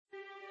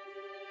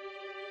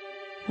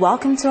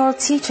Welcome to our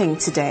teaching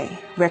today,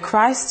 where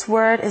Christ's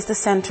Word is the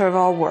center of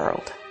our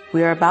world.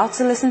 We are about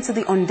to listen to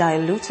the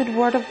undiluted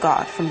Word of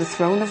God from the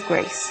throne of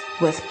grace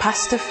with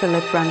Pastor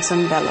Philip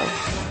Ransom Bello.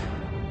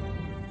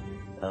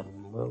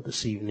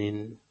 This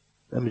evening,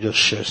 let me just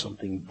share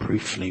something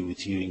briefly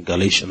with you in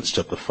Galatians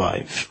chapter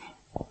 5.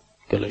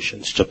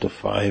 Galatians chapter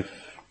 5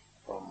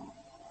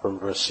 from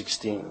verse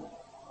 16.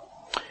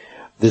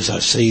 This I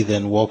say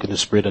then, walk in the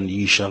Spirit, and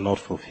ye shall not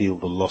fulfill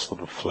the lust of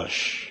the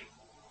flesh.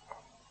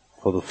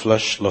 For the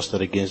flesh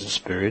lusted against the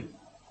Spirit,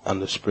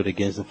 and the Spirit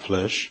against the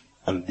flesh,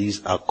 and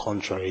these are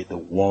contrary the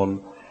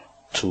one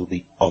to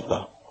the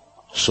other,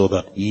 so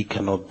that ye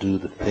cannot do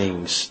the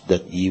things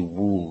that ye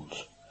would.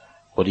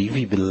 But if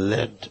ye be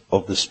led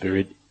of the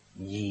Spirit,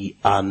 ye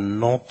are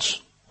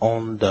not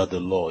under the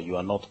law. You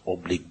are not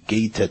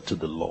obligated to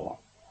the law.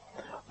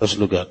 Let's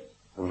look at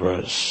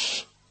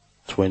verse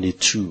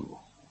 22.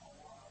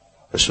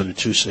 Verse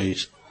 22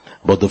 says,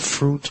 but the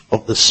fruit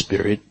of the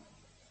Spirit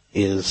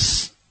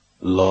is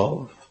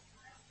love,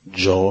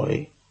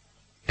 joy,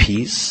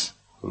 peace,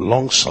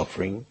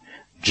 long-suffering,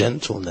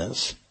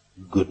 gentleness,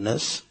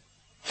 goodness,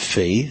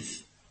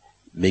 faith,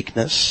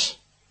 meekness,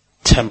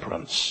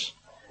 temperance.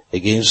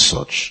 Against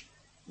such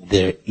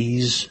there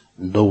is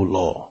no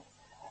law.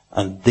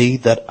 And they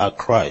that are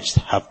Christ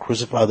have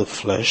crucified the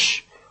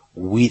flesh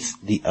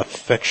with the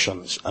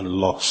affections and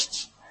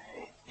lusts.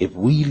 If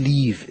we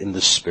live in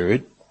the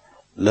Spirit,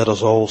 let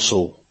us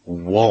also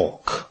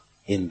walk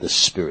in the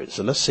Spirit.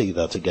 So let's say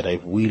that together.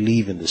 If we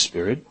live in the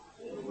Spirit,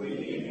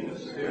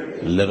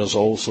 let us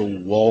also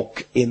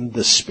walk in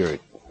the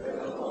Spirit.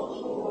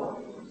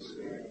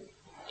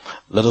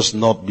 Let us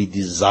not be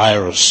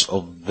desirous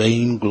of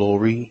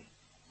vainglory,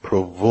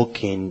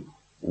 provoking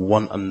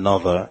one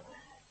another,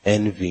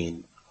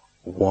 envying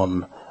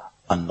one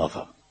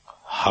another.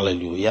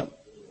 Hallelujah.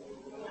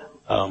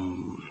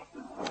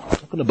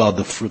 Talking about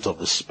the fruit of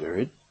the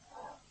Spirit,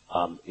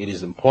 it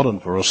is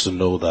important for us to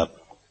know that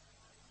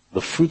the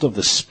fruit of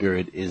the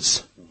Spirit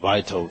is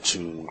vital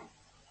to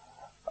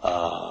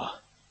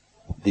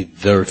the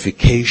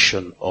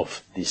verification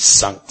of the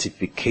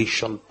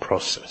sanctification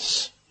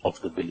process of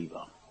the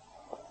believer.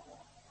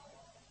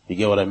 You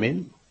get what I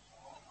mean?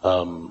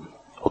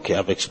 Okay,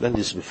 I've explained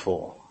this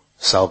before.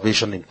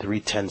 Salvation in 3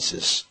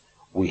 tenses.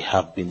 We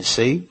have been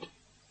saved.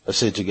 Let's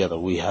say it together.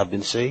 We have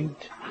been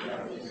saved.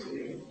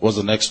 What's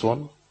the next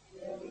one?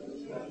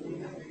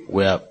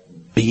 We are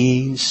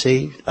being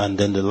saved. And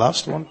then the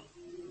last one?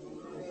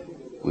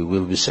 We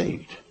will be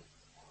saved.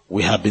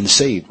 We have been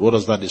saved. What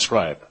does that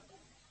describe?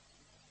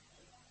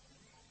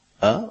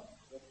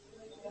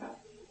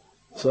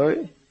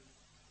 Sorry?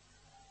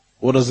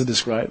 What does it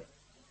describe?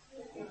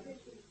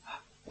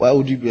 Why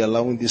would you be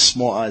allowing these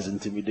small eyes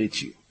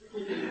intimidate you?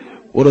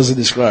 What does it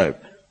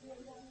describe?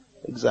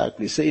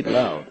 Exactly. Say it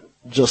loud.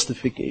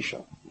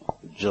 Justification.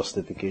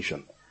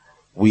 Justification.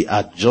 We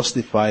are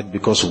justified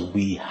because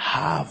we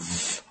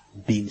have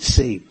been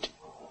saved.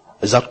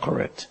 Is that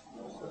correct?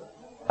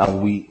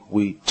 And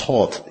we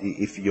taught,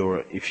 if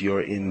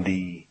you're in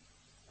the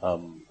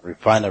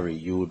refinery,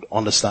 you would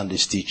understand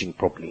this teaching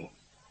properly.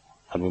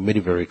 And we made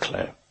it very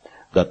clear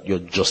that your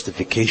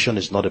justification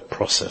is not a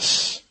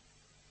process.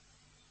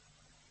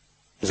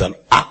 It's an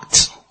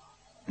act.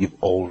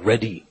 You've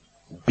already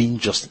been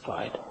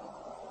justified.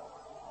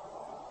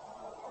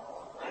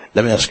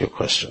 Let me ask you a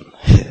question.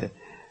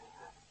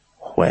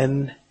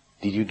 When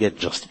did you get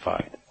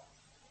justified?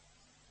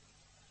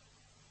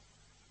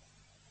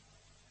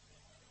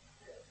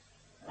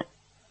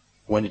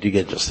 When did you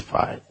get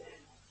justified?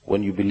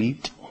 When you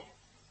believed?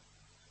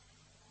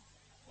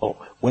 Oh,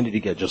 when did you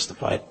get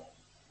justified?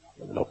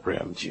 Let me not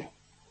preempt you.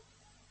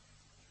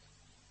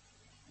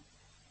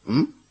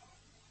 Why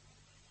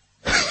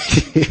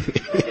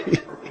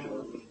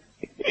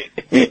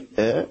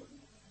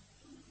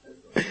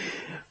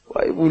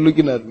are you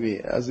looking at me?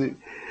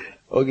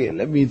 Okay,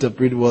 let me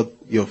interpret what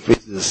your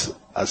faces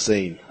are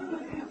saying.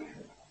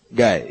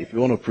 Guy, if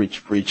you want to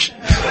preach, preach.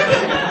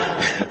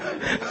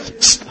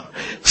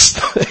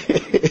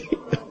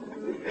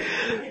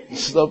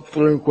 Stop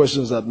throwing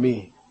questions at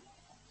me.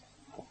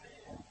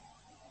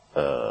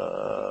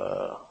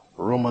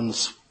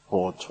 Romans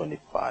 4:25.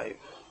 I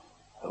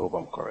hope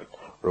I'm correct.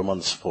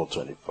 Romans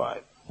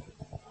 4:25.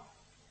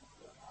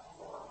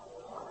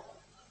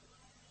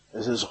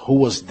 It says, who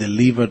was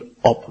delivered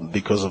up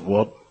because of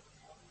what?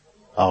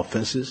 Our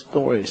offenses.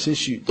 Don't worry,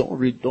 since you don't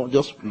read, don't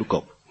just look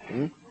up.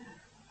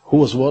 Who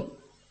was what?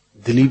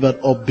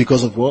 Delivered up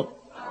because of what?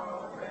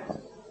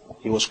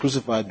 He was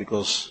crucified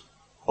because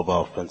of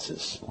our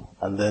offenses.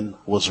 And then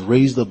was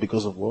raised up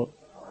because of what?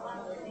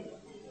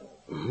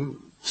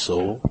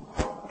 So,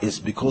 it's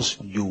because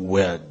you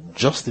were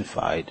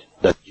justified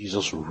that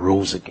Jesus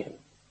rose again.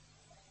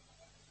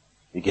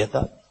 You get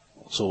that?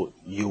 So,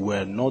 you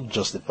were not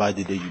justified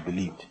the day you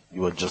believed.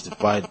 You were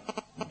justified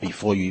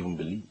before you even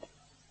believed.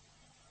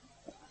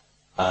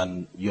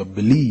 And your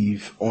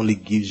belief only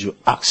gives you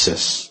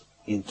access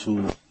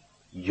into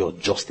your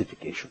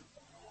justification.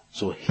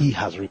 So he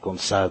has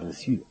reconciled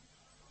with you.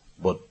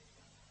 But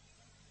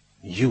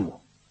you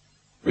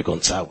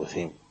reconcile with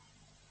him.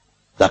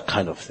 That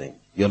kind of thing.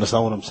 You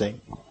understand what I'm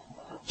saying?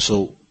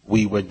 So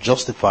we were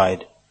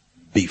justified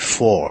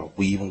before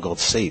we even got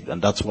saved.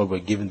 And that's why we're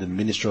given the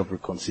ministry of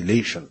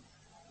reconciliation.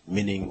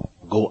 Meaning,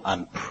 go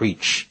and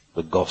preach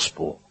the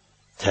gospel.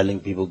 Telling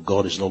people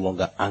God is no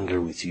longer angry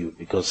with you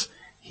because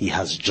He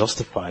has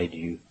justified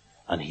you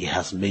and He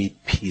has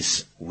made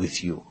peace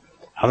with you.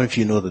 How many of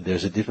you know that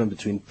there's a difference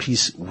between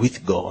peace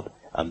with God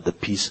and the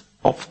peace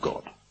of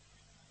God?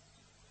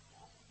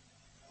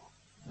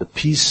 The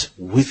peace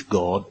with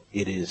God,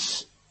 it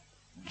is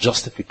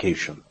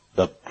justification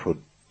that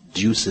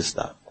produces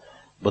that.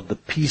 But the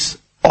peace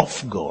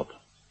of God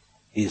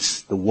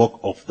is the work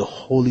of the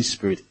Holy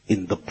Spirit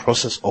in the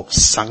process of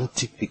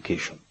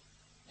sanctification.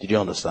 Did you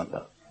understand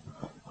that?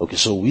 Okay,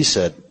 so we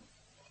said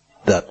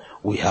that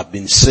we have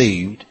been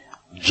saved,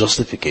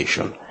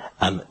 justification,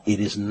 and it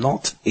is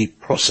not a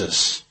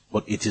process,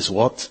 but it is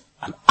what?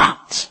 An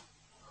act.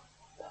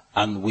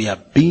 And we are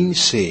being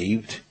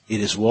saved, it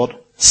is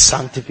what?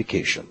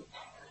 Sanctification,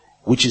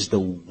 which is the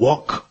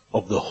work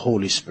of the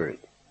Holy Spirit.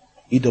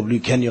 E.W.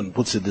 Kenyon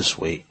puts it this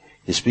way.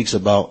 He speaks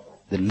about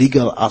the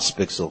legal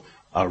aspects of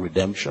our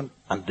redemption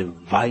and the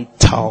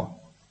vital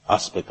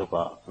aspect of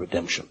our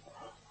redemption.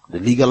 The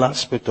legal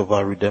aspect of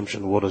our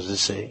redemption, what does it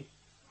say?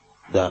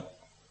 That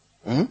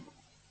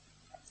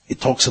it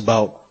talks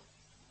about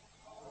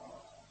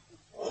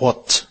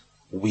what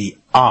we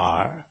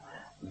are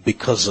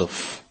because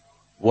of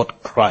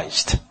what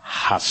Christ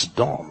has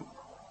done.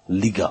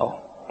 Legal.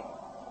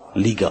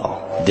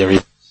 There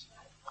is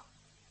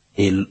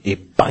a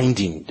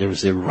binding, there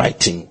is a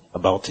writing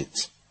about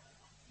it.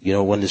 You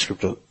know, when the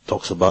scripture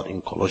talks about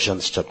in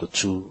Colossians chapter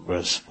 2,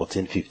 verse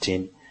 14,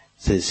 15,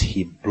 says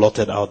He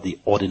blotted out the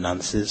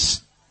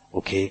ordinances,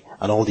 okay,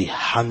 and all the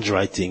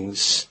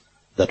handwritings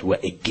that were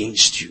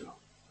against you.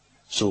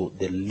 So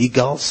the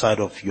legal side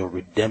of your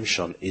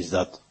redemption is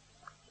that,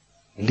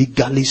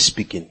 legally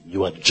speaking,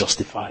 you are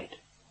justified.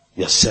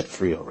 You are set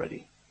free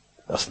already.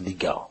 That's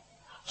legal.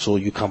 So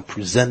you can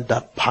present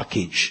that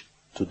package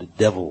to the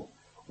devil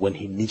when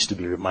he needs to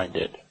be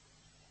reminded.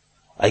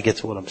 I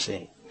get what I'm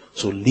saying.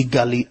 So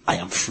legally, I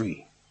am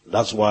free.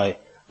 That's why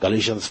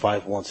Galatians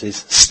 5:1 says,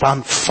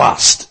 stand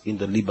fast in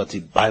the liberty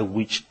by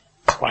which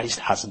Christ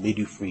has made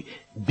you free.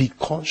 Be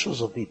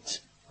conscious of it.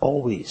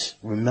 Always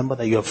remember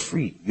that you are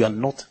free. You are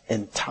not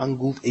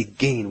entangled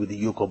again with the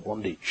yoke of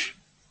bondage.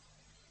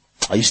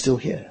 Are you still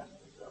here?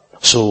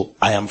 So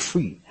I am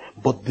free.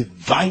 But the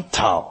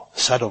vital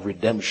side of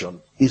redemption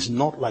is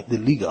not like the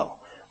legal.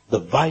 The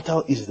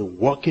vital is the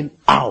working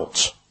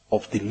out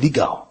of the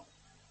legal.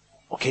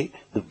 Okay?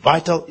 The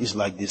vital is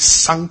like the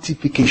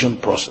sanctification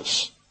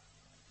process.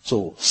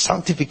 So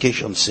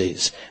sanctification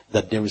says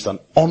that there is an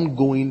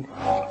ongoing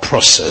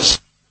process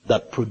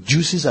that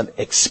produces an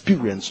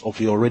experience of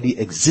your already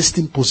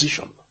existing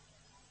position.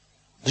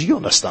 Do you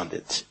understand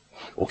it?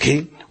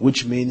 Okay?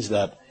 Which means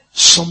that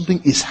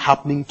something is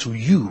happening to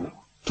you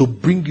to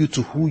bring you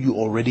to who you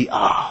already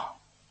are.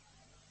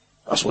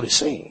 That's what it's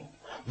saying.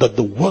 That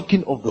the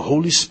working of the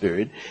Holy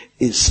Spirit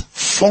is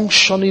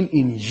functioning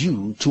in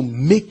you to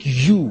make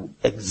you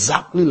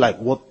exactly like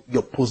what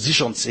your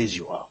position says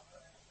you are.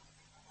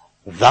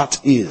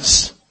 That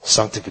is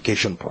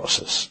sanctification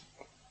process.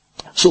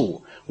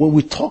 So, when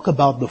we talk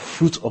about the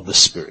fruit of the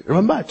Spirit,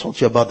 remember I talked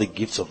to you about the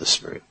gifts of the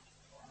Spirit.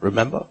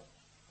 Remember?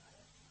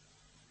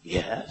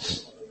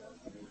 Yes.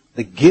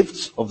 The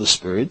gifts of the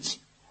Spirit,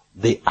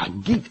 they are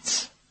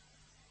gifts.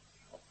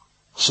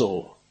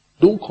 So,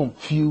 don't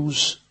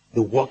confuse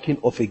the working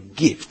of a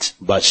gift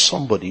by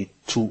somebody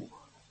to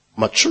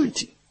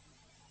maturity.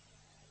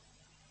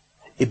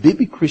 A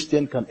baby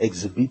Christian can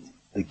exhibit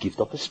the gift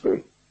of the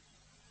Spirit.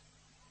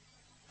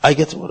 I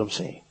get what I'm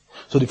saying.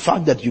 So the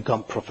fact that you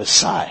can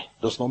prophesy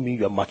does not mean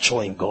you are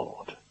mature in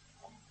God.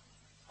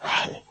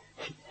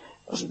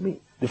 Doesn't mean.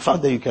 The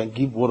fact that you can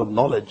give word of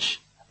knowledge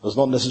does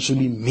not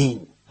necessarily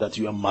mean that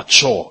you are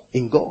mature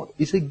in God.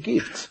 It's a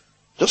gift.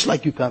 Just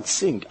like you can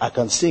sing. I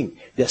can sing.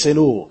 They're saying,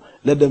 oh,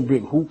 let them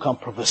bring. Who can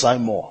prophesy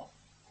more?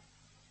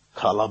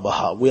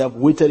 Kalabaha. We have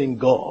waited in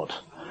God.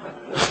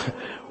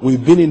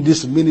 We've been in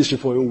this ministry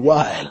for a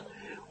while.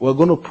 We're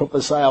going to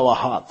prophesy our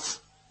hearts.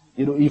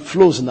 You know, it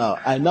flows now.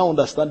 I now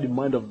understand the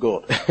mind of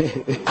God.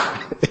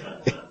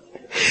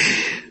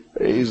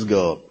 Praise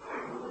God.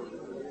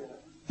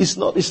 It's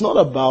not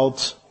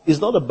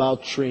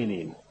about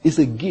training. It's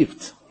a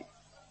gift.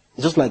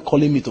 It's just like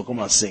calling me to come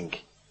and sing.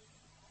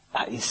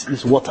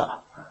 It's water.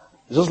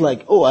 It's just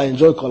like, oh, I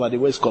enjoy Kolade.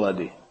 Where's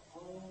Kolade?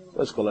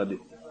 Where's Kolade?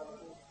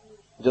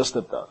 Just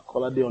that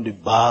Kolade on the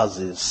bars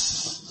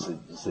is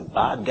a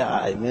bad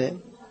guy,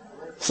 man.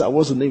 Sir,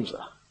 what's the name,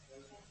 sir?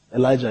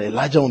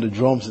 Elijah on the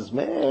drums is,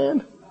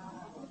 man.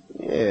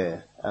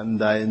 Yeah.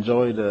 And I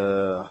enjoyed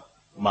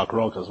Mark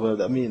Rock as well.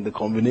 I mean, the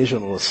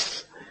combination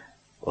was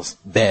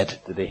bad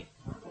today.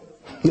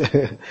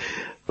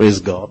 Praise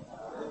God.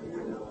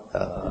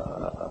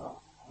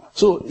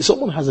 So, if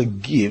someone has a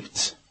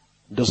gift,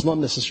 does not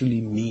necessarily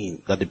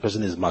mean that the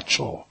person is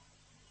mature.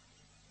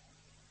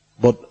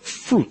 But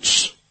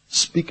fruits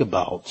speak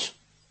about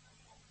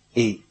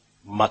a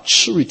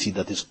maturity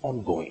that is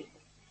ongoing.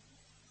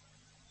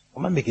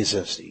 Am I making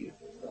sense to you?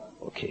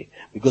 Okay.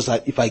 Because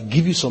if I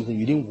give you something,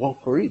 you didn't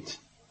work for it.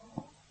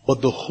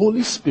 But the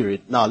Holy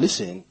Spirit, now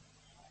listen,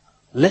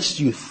 lest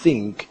you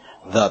think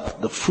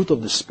that the fruit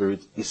of the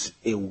Spirit is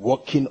a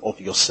working of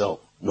yourself.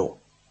 No.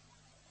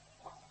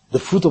 The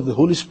fruit of the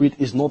Holy Spirit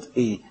is not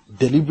a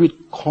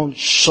deliberate,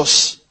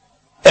 conscious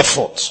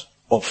effort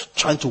of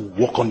trying to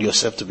work on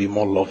yourself to be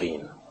more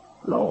loving.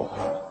 No.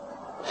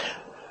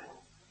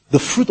 The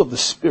fruit of the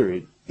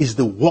Spirit is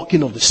the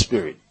working of the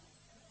Spirit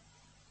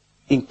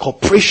in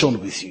cooperation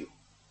with you.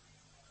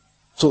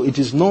 So it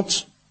is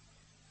not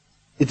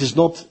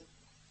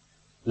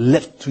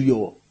left to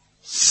your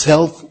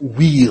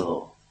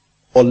self-will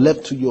or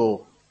left to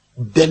your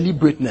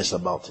deliberateness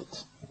about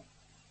it.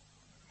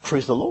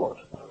 Praise the Lord.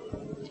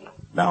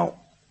 Now,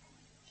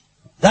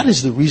 that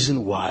is the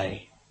reason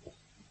why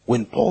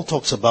when Paul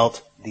talks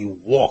about the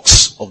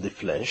works of the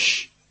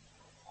flesh,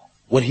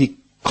 when he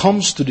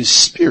comes to the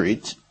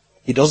Spirit,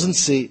 he doesn't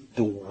say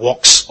the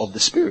works of the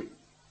Spirit.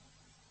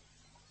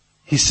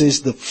 He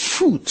says the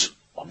fruit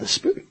of the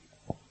Spirit,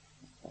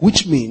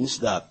 which means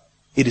that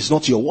it is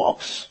not your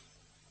works.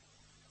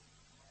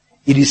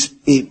 It is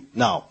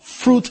now,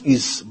 fruit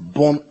is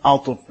born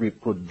out of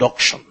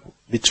reproduction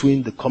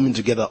between the coming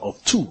together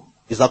of two.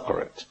 Is that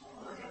correct?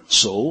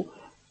 So,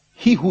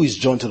 he who is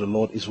joined to the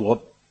Lord is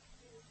what?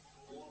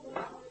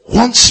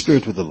 One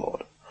spirit with the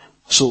Lord.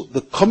 So,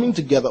 the coming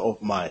together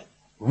of my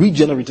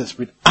regenerated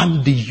spirit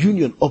and the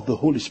union of the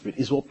Holy Spirit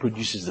is what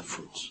produces the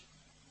fruits.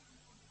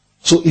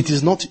 So, it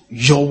is not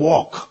your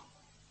work.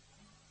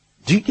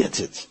 Do you get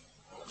it?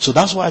 So,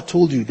 that's why I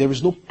told you there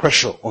is no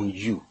pressure on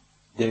you.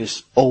 There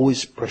is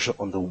always pressure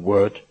on the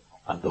Word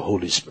and the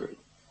Holy Spirit.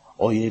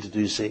 All you need to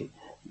do is say,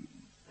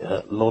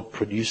 Lord,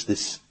 produce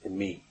this in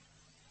me.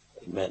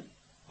 Amen.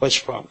 Where's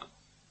Frank?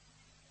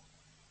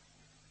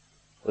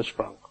 Where's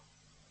Frank?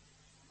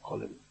 Call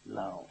him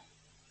now.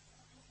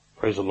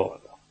 Praise the Lord.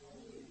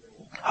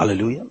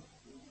 Hallelujah.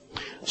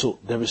 So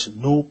there is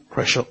no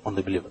pressure on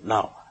the believer.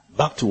 Now,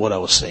 back to what I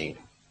was saying.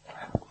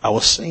 I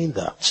was saying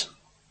that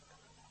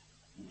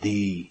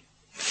the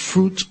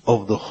fruit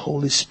of the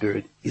Holy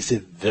Spirit is a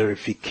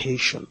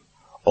verification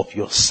of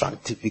your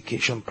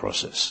sanctification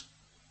process.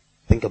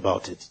 Think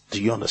about it.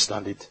 Do you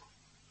understand it?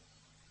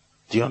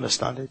 Do you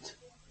understand it?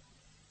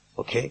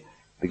 Okay?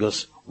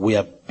 Because we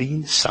are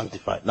being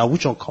sanctified. Now,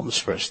 which one comes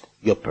first?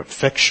 Your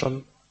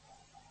perfection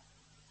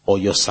or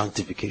your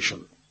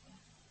sanctification?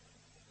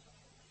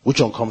 Which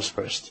one comes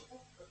first?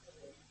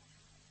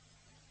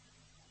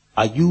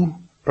 Are you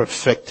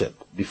perfected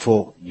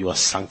before you are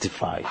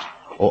sanctified?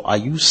 Or are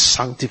you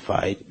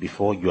sanctified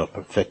before you are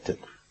perfected?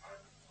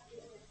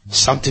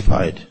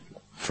 Sanctified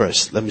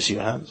first. Let me see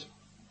your hands.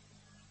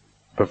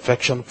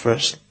 Perfection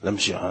first. Let me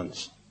see your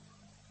hands.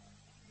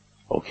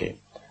 Okay.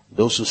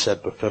 Those who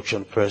said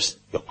perfection first,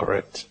 you're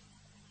correct.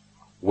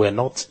 We're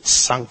not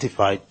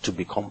sanctified to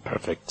become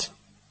perfect.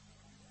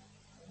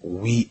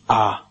 We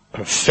are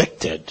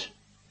perfected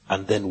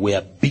and then we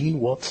are being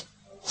what?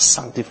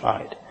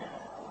 Sanctified.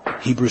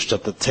 Hebrews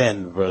chapter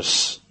 10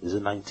 verse, is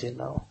it 19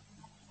 now?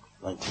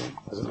 19?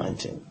 Is it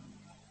 19?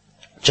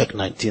 Check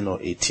 19 or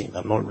 18.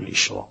 I'm not really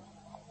sure.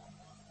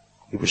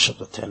 Hebrews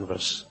chapter 10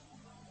 verse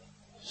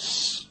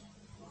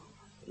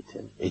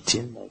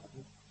 18, 19,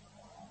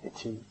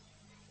 18.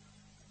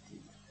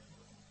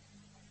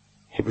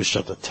 Hebrews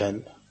chapter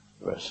 10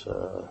 verse,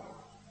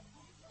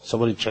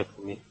 somebody check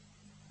for me.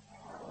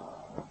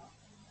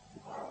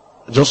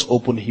 Just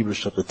open Hebrews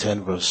chapter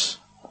 10 verse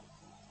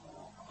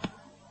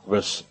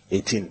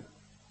 18.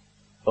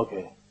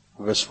 Okay.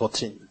 Verse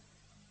 14.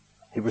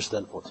 Hebrews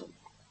 10, 14.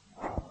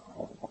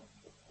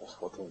 Verse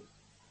 14.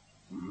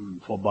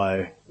 For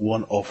by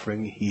one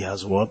offering he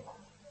has what?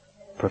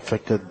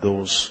 Perfected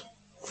those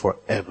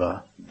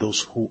forever,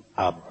 those who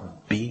are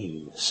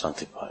being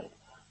sanctified.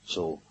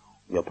 So,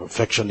 your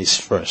perfection is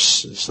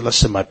first. So let's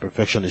say my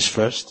perfection is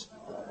first.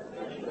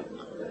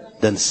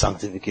 Then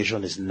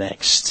sanctification is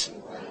next.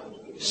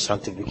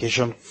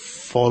 Sanctification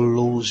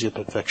follows your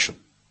perfection.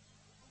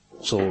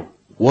 So,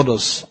 what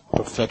does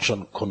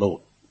perfection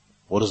connote?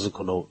 What does it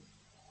connote?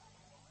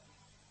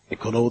 It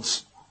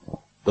connotes,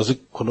 does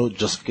it connote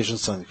justification,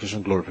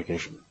 sanctification,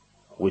 glorification?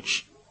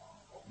 Which?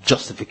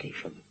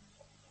 Justification.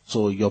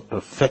 So your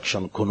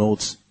perfection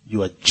connotes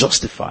you are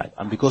justified.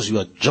 And because you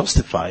are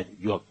justified,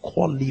 you are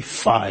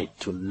qualified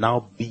to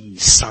now be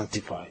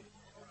sanctified.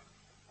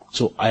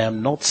 So I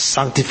am not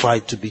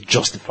sanctified to be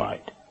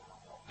justified.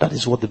 That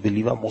is what the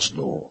believer must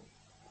know.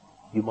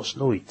 You must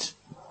know it.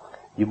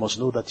 You must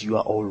know that you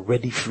are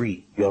already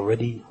free. You are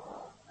already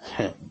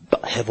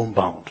heaven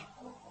bound.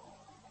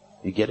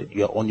 You get it?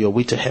 You are on your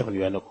way to heaven.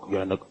 You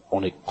are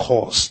on a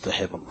course to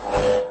heaven.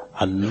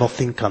 And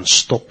nothing can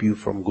stop you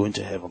from going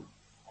to heaven.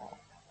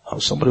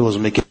 Somebody was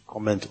making a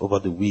comment over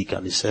the week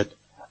and he said,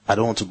 I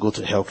don't want to go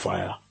to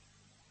hellfire.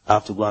 I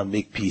have to go and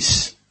make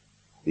peace.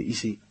 But you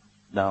see,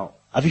 now,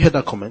 have you heard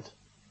that comment?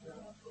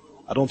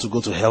 I don't want to go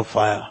to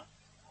hellfire,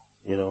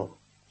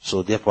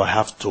 so therefore I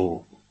have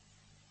to,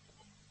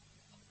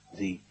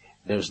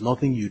 there's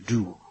nothing you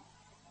do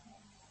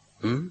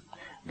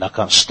that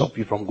can stop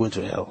you from going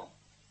to hell.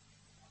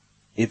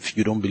 if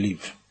you don't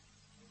believe.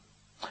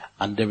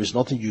 And there is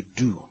nothing you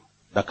do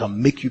that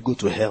can make you go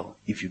to hell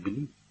if you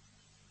believe.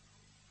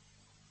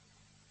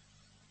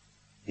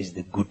 It's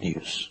the good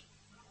news.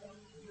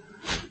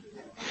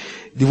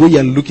 The way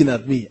you're looking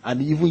at me,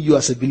 and even you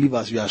as a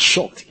believer, you are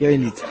shocked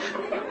hearing it.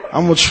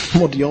 How much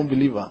more the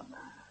unbeliever?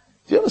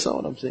 Do you understand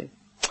what I'm saying?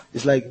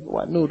 It's like,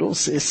 well, no, don't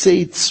say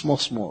it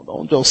small.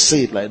 Don't just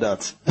say it like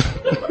that.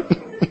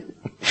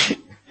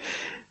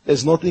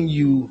 There's nothing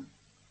you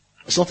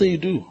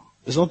do.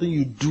 There's nothing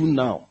you do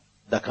now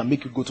that can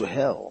make you go to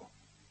hell.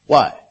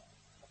 Why?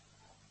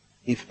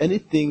 If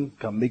anything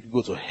can make you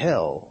go to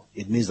hell,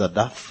 it means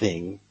that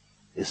thing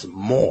is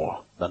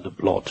more than the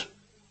blood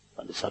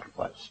and the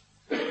sacrifice.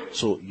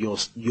 So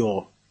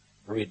your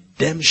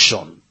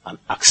redemption and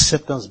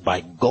acceptance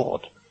by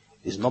God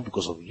is not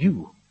because of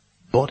you,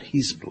 but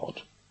His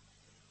blood.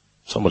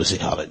 Somebody say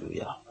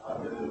hallelujah.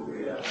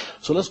 Hallelujah.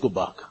 So let's go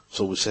back.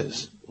 So we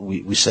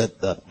said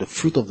that the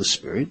fruit of the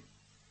Spirit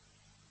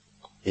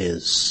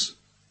is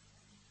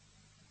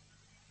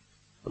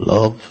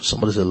love.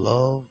 Somebody say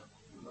love,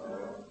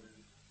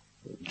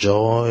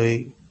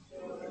 joy,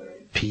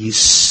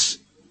 peace,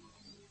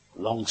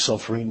 long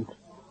suffering.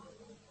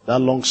 That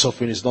long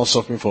suffering is not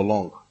suffering for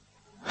long.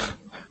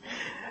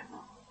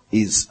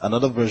 Is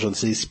another version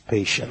says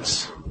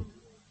patience.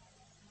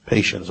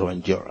 Patience or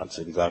endurance,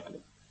 exactly.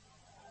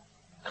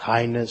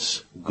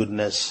 Kindness,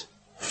 goodness,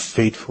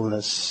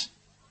 faithfulness.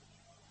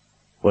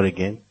 What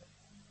again?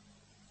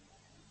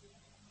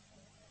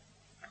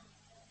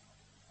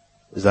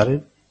 Is that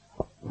it?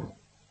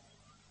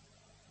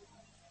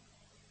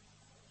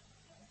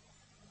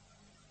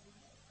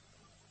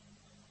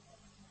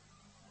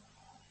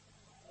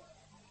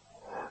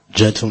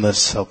 Gentleness,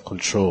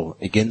 self-control.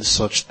 Against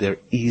such there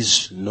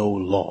is no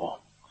law.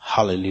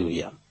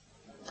 Hallelujah.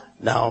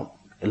 Now,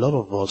 a lot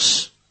of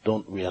us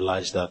don't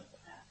realize that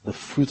the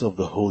fruit of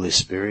the Holy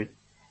Spirit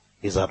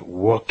is at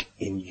work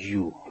in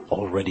you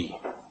already.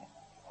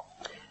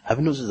 Have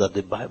you noticed that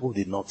the Bible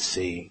did not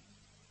say,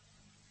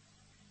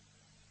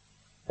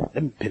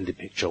 let me paint the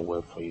picture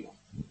well for you.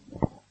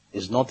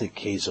 It's not a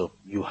case of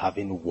you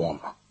having one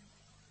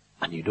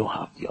and you don't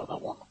have the other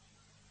one.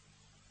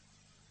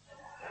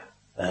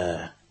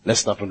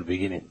 Let's start from the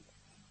beginning.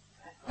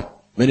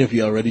 Many of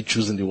you are already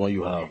choosing the one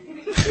you have.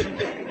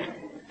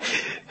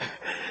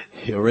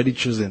 You're already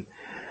choosing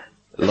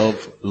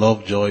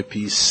love, joy,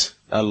 peace,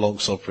 that long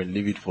suffering,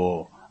 leave it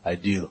for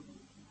Ideal.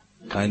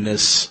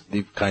 Kindness,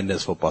 leave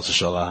kindness for Pastor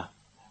Shola.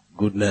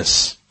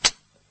 Goodness,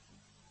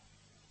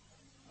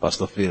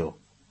 Pastor Phil.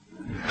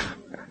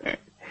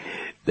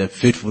 Then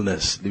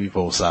faithfulness, leave it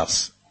for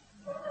Osas.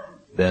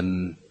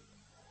 Then,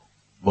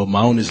 but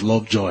my own is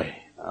love, joy.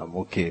 I'm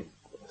okay.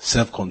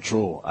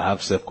 Self-control, I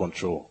have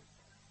self-control.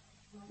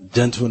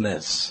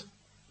 Gentleness,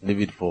 leave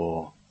it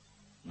for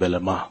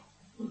Belema.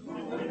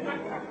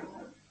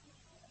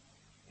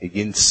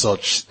 Against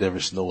such, there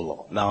is no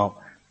law. Now,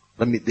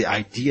 the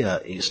idea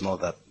is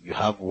not that you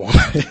have one.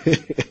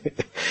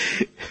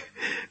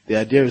 The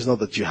idea is not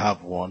that you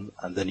have one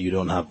and then you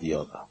don't have the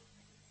other.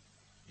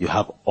 You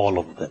have all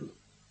of them.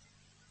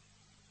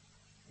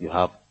 You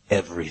have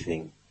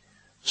everything.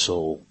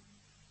 So,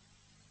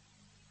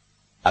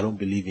 I don't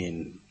believe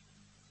in,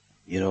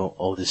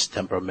 all these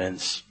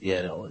temperaments.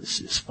 Yeah, no, this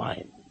is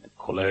fine. The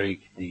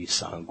choleric, the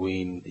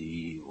sanguine,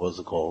 the, what's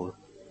it called?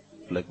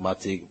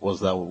 Phlegmatic,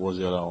 what's the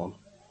other one?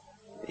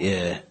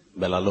 Yeah,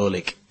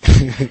 melancholic.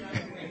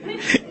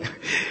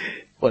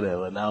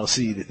 Whatever. Now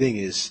see, the thing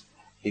is,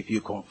 if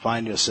you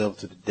confine yourself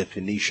to the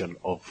definition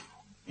of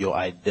your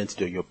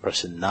identity or your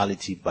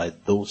personality by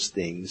those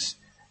things,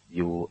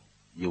 you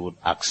would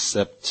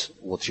accept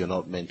what you're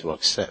not meant to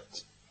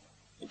accept.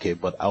 Okay,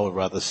 but I would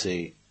rather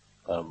say,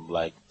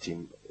 like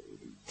Tim,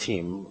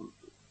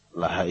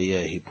 like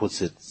here he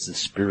puts it, the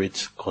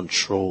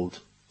spirit-controlled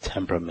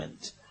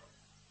temperament.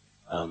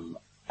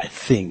 I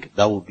think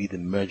that would be the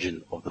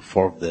merging of the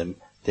four of them.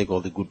 Take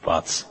all the good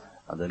parts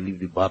and then leave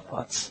the bad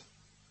parts.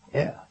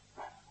 Yeah.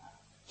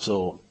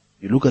 So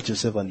you look at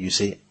yourself and you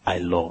say, I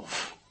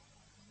love.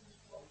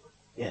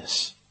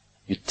 Yes.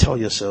 You tell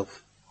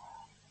yourself,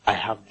 I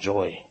have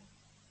joy.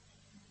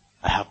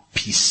 I have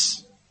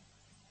peace.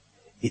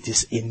 It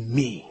is in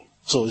me.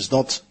 So it's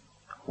not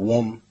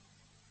one,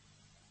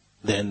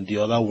 then the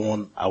other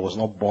one, I was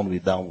not born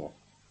with that one.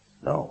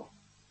 No.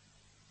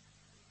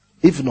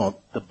 If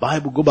not, the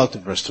Bible, go back to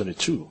verse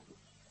 22.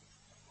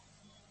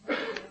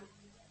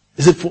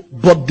 It said,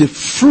 but the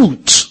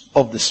fruit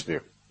of the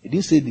Spirit. It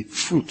didn't say the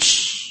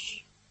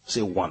fruits.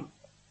 Say one.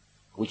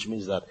 Which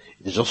means that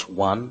it is just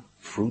one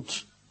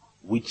fruit,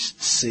 which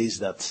says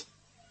that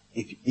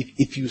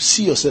if you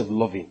see yourself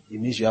loving, it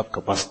means you have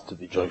capacity to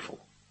be joyful.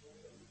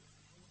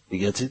 You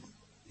get it?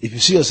 If you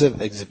see yourself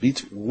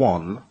exhibit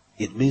one,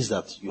 it means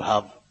that you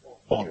have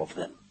all of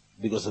them.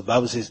 Because the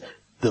Bible says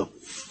the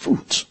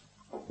fruit,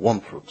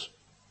 one fruit.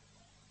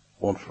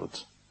 One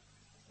fruit.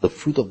 The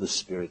fruit of the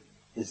Spirit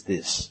is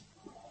this.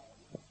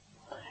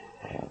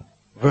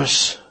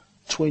 Verse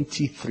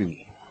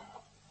 23.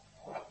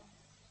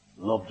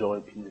 Love, joy,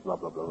 peace, blah,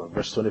 blah, blah, blah.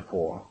 Verse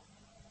 24.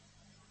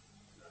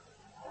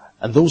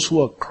 And those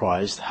who are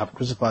Christ have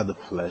crucified the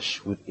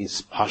flesh with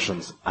its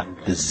passions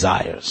and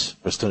desires.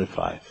 Verse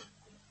 25.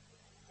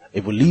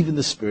 If we live in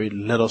the Spirit,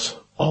 let us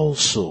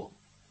also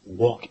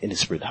walk in the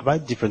Spirit. Have I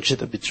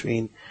differentiated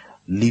between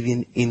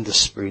living in the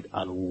Spirit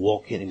and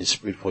walking in the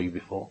Spirit for you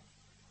before?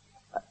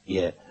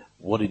 Yeah.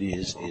 What it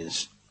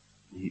is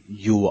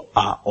you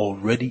are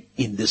already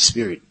in the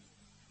Spirit.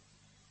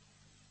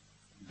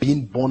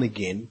 Being born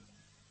again,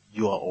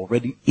 you are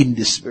already in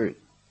the Spirit.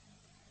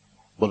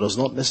 But does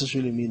not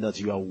necessarily mean that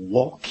you are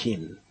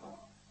walking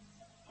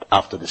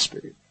after the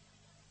Spirit.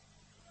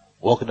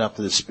 Walking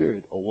after the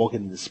Spirit or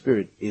walking in the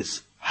Spirit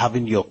is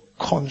having your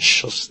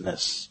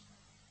consciousness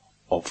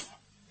of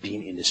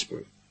being in the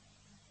Spirit.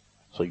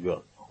 So you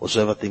are,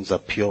 whatsoever things are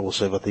pure,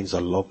 whatsoever things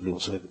are lovely,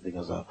 whatsoever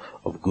things are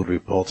of good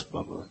report,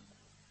 blah, blah.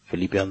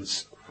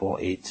 Philippians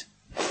 4:8.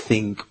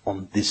 Think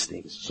on these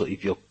things. So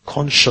if your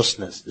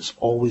consciousness is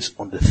always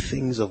on the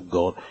things of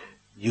God,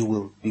 you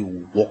will be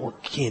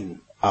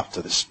walking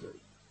after the Spirit.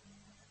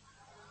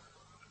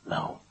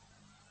 Now,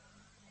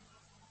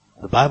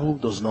 the Bible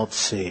does not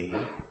say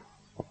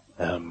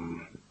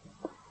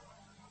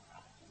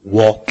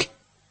walk.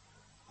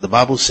 The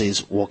Bible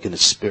says walk in the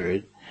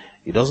Spirit.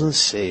 It doesn't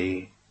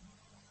say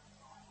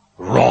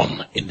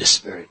run in the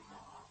Spirit.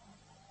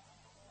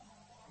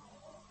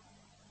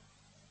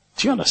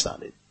 Do you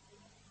understand it?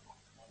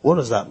 What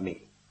does that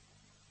mean?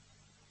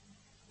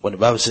 When the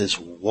Bible says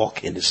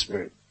walk in the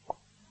Spirit.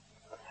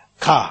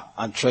 Car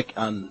and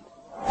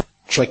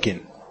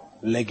trekking,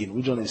 legging,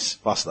 which one is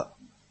faster?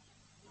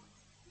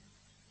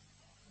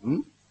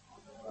 You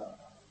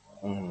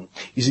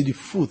see, the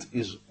foot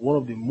is one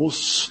of the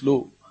most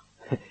slow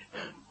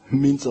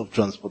means of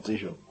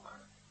transportation.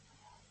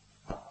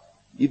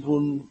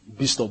 Even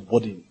beast of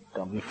burden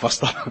can be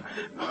faster,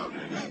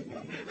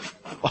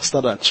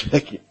 faster than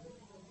trekking.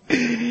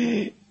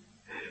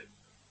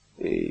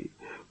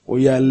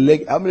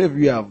 How many of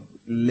you have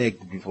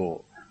legged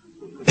before?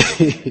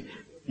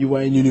 You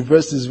were in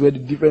universities where the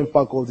different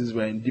faculties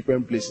were in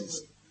different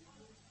places.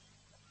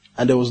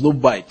 And there was no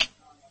bike.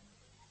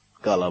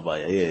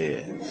 Kalabaya,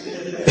 yeah.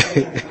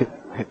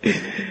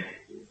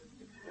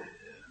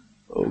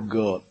 Oh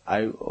God,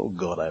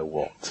 I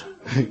walked.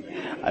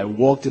 I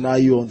walked in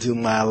IU until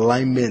my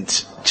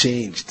alignment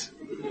changed.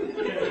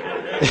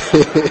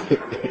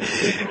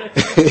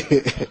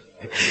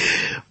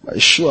 My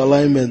shoe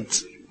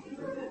alignment.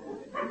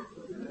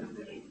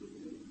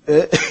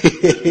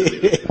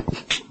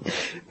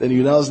 Then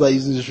you now start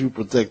using the shoe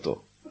protector.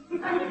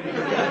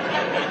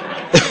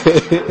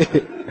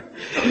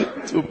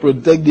 To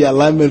protect the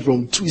alignment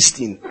from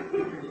twisting.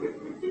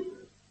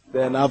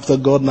 Then after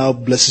God now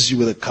blesses you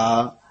with a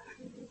car.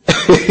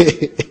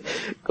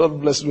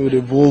 God blessed me with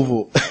a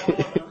Volvo.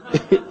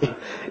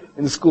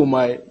 In school,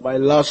 my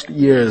last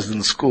years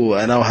in school,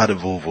 I now had a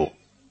Volvo.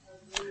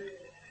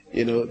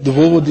 You know, the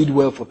Volvo did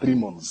well for 3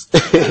 months.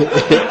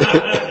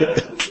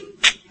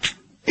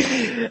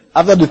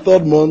 After the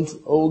 3rd month,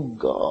 oh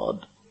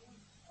God.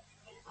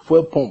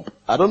 Fuel pump.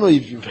 I don't know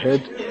if you've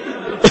heard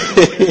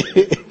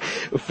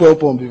fuel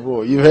pump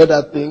before. You've heard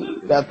that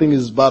thing? That thing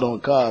is bad on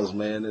cars,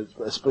 man.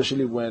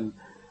 Especially when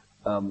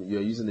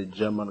you're using a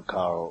German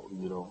car,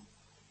 you know,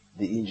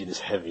 the engine is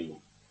heavy.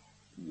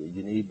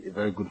 You need a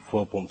very good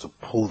fuel pump to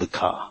pull the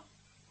car.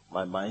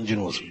 My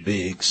engine was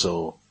big,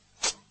 so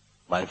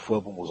my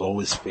fuel pump was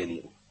always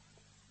failing.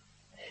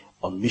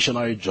 On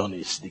missionary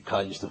journeys, the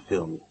car used to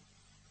fail me.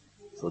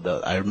 So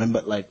that I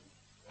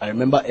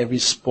remember every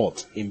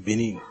spot in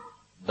Benin,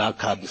 that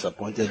car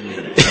disappointed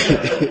me.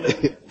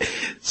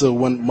 So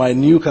when my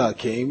new car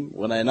came,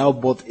 when I now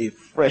bought a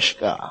fresh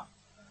car,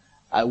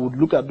 I would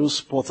look at those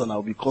spots and I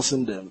would be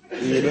cussing them.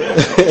 You know?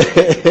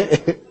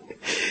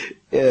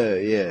 Yeah.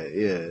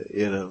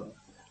 You know,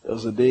 there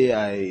was a day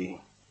I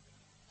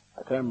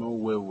can't remember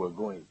where we were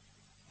going.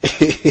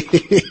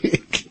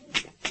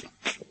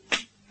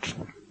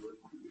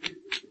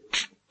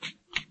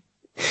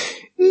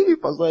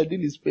 Pastor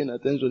Adil is paying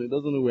attention. He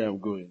doesn't know where I'm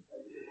going.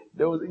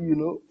 There was, you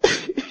know,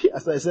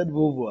 as I said,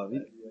 Volvo, I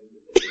mean,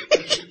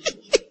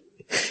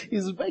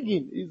 he's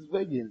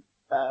begging.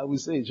 I will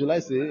say, shall I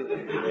say?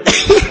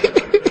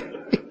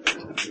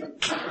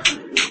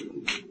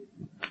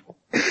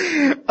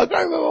 I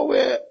can't remember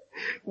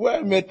where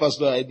I met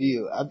Pastor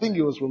Adil. I think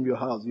it was from your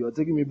house. You were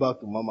taking me back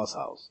to Mama's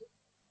house.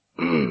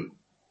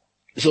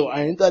 So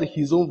I entered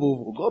his own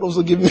Volvo. God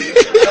also gave me.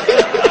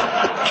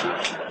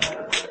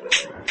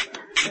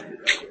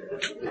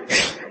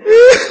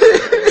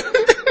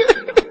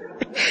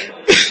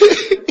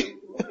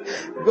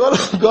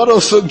 God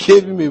also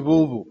gave him a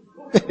Volvo.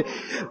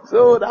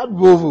 So that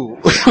Volvo,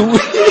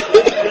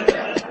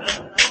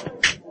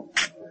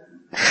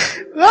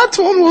 that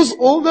one was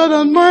older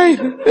than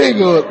mine. Thank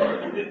God.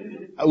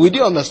 We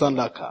didn't understand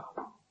that car.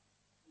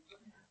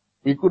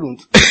 We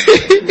couldn't.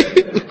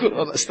 We couldn't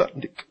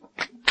understand it.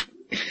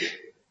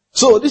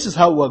 So this is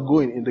how we're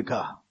going in the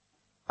car.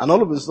 And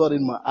all of a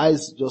sudden my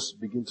eyes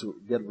just begin to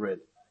get red.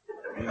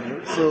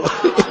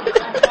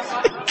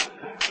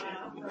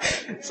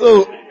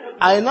 So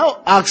I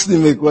now asked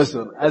him a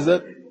question. I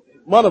said,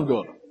 man of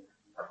God,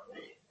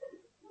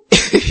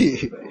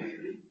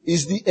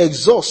 Is the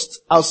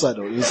exhaust outside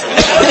or inside?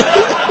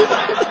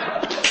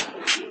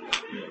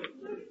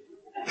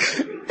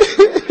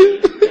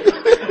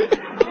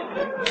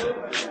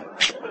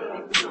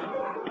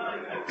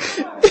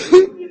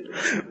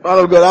 Man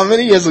of God, how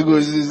many years ago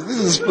is this? This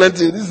is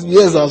plenty. This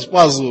years has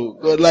passed. So,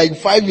 like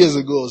 5 years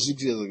ago or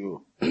 6 years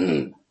ago.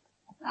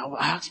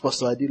 I asked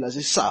Pastor Adil, I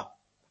said, sir,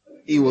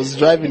 he was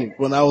driving it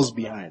when I was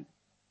behind.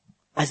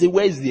 I said,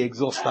 where is the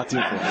exhaust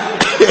starting from?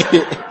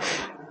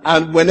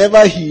 And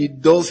whenever he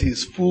does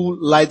his full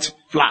light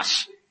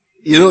flash,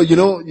 you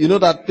know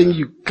that thing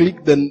you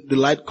click, then the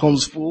light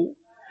comes full?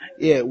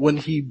 Yeah, when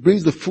he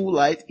brings the full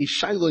light, it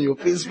shines on your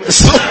face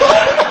first.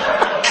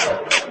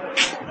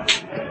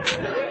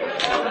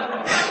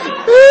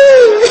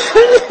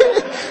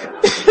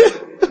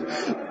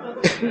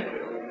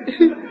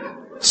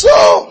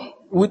 So,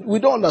 we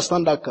don't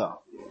understand that car.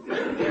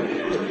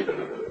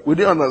 We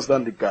didn't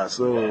understand the car,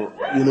 so,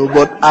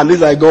 but at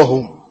least I go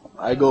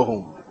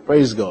home.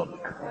 Praise God.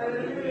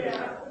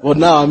 But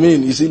now,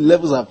 you see,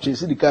 levels have changed.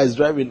 See, the car is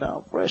driving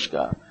now, fresh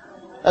car.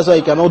 That's why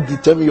you cannot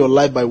determine your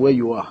life by where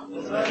you are.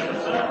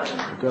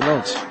 You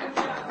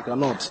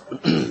cannot.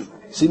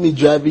 See me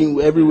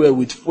driving everywhere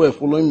with fuel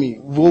following me,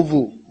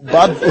 Volvo,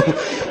 bad.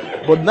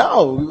 But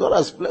now, God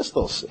has blessed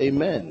us.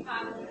 Amen.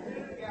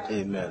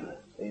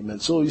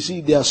 So you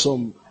see, there are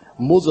some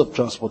modes of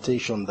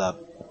transportation that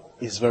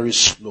is very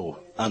slow.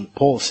 And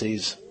Paul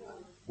says,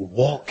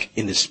 walk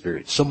in the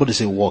Spirit. Somebody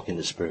say, walk in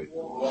the Spirit.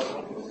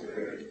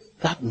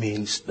 That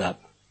means that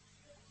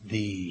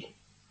the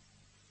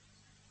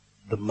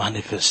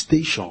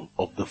manifestation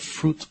of the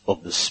fruit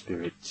of the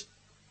Spirit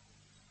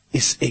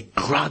is a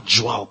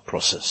gradual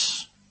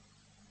process.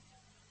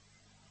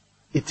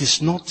 It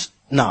is not,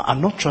 now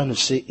I'm not trying to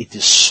say it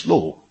is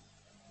slow.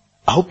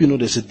 I hope you know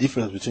there's a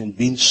difference between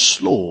being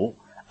slow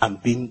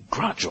and being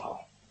gradual.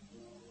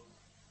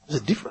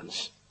 There's a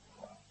difference.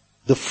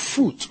 The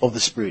fruit of the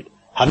Spirit.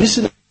 Have you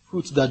seen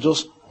fruit that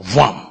just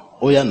wham?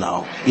 Oh yeah,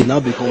 now it now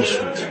becomes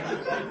fruit.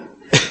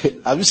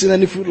 Have you seen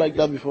any fruit like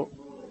that before?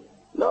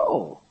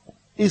 No.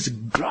 It's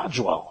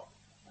gradual.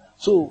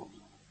 So,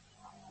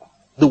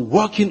 the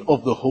working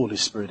of the Holy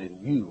Spirit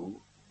in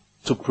you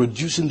to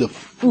producing the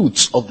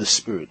fruits of the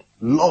Spirit,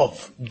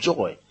 love,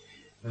 joy,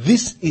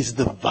 this is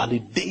the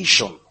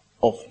validation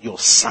of your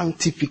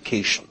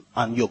sanctification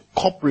and your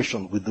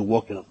cooperation with the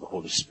working of the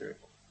Holy Spirit.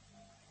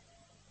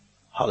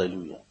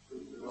 Hallelujah.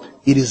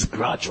 It is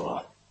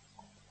gradual.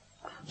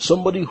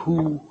 Somebody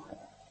who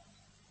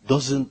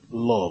doesn't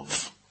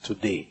love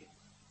today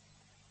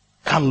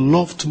can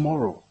love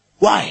tomorrow.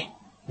 Why?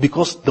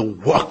 Because the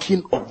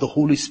working of the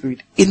Holy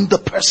Spirit in the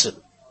person.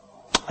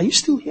 Are you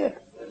still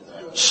here?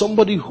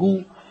 Somebody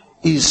who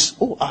is,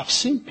 I've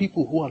seen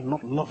people who are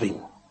not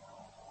loving,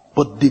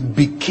 but they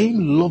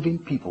became loving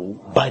people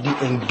by the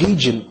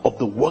engaging of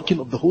the working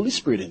of the Holy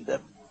Spirit in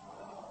them.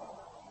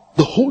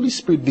 The Holy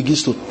Spirit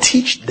begins to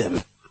teach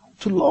them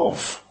to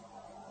love.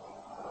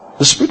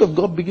 The Spirit of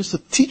God begins to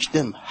teach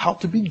them how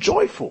to be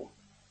joyful.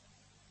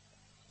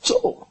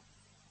 So,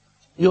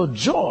 your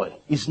joy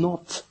is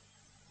not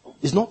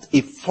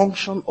a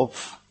function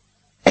of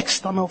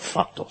external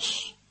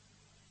factors.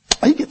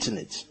 Are you getting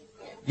it?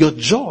 Your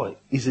joy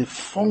is a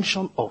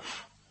function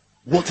of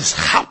what is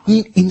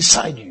happening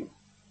inside you.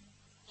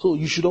 So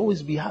you should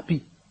always be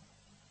happy.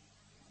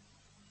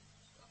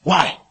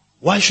 Why?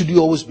 Why should you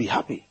always be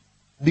happy?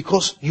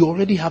 Because you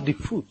already have the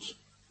fruit.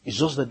 It's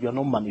just that you are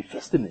not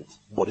manifesting it,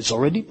 but it's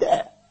already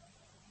there.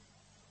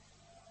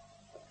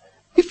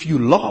 If you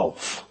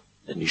love,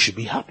 then you should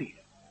be happy.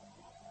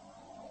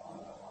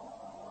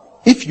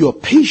 If you're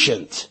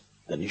patient,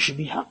 then you should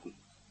be happy.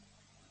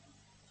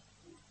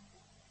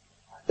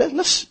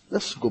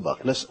 Let's go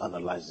back. Let's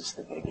analyze this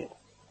thing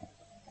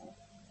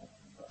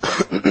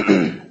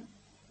again.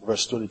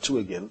 Verse 22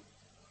 again.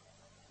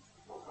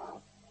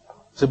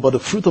 Say, but the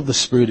fruit of the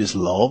Spirit is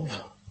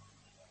love,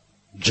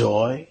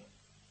 joy,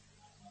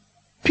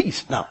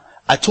 peace. Now,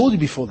 I told you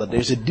before that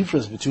there's a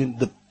difference between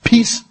the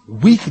peace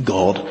with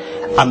God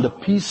and the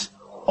peace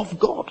of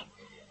God.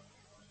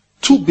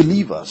 Two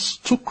believers,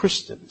 two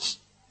Christians,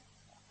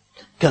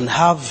 can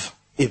have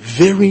a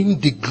varying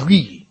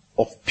degree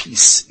of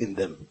peace in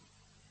them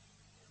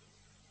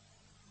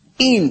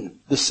in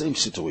the same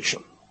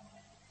situation.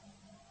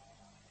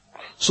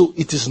 So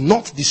it is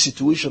not the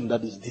situation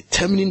that is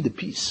determining the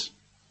peace,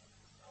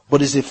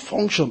 but it's a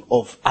function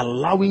of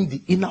allowing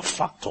the inner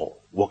factor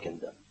work in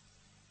them.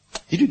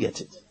 Did you get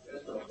it?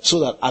 So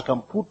that I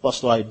can put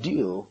Pastor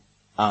Ideal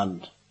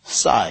and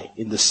Sai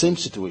in the same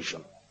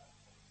situation.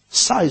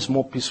 Sai is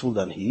more peaceful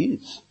than he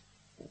is,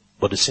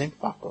 but the same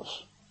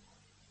factors.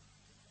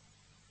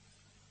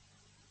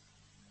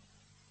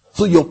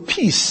 So your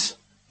peace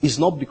is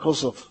not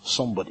because of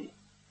somebody.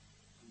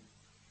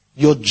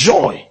 Your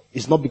joy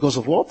is not because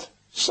of what?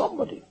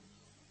 Somebody.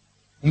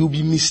 You'll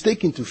be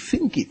mistaken to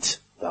think it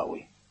that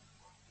way.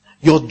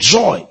 Your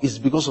joy is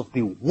because of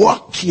the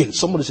working.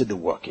 Somebody said the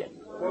working.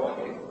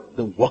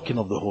 The working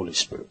of the Holy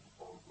Spirit.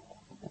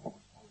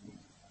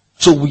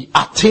 So we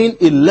attain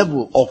a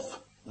level of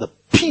the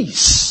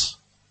peace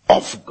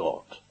of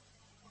God.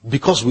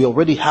 Because we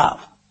already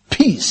have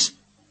peace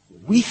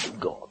with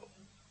God.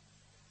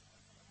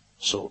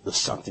 So the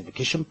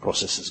sanctification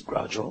process is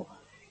gradual.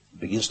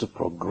 It begins to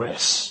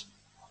progress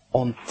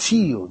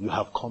until you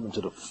have come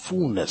into the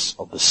fullness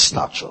of the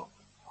stature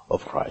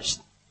of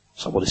Christ.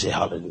 Somebody say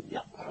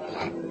hallelujah.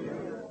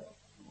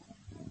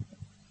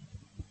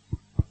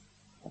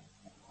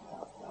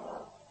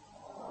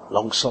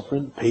 Long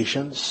suffering,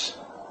 patience,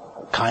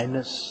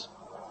 kindness,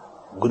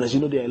 goodness.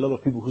 You know, there are a lot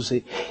of people who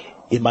say,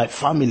 in my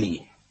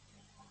family,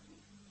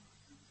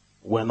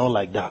 we're not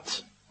like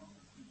that.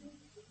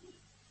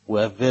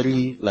 We're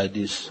very like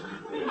this.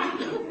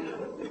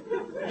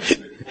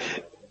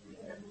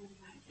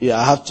 Yeah,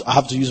 I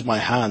have to use my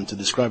hand to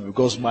describe it,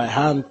 because my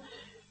hand,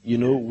 you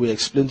know, will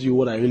explain to you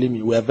what I really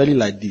mean. We're very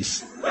like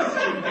this.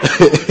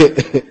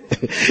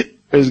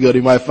 Praise God.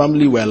 In my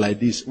family, we're like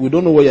this. We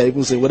don't know what you're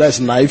even saying, whether it's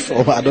knife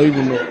or I don't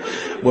even know.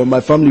 But in my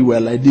family, we're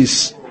like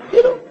this.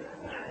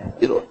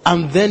 You know,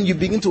 and then you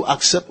begin to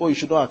accept what you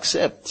should not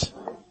accept.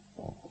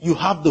 You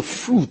have the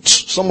fruit.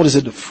 Somebody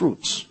said the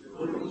fruit.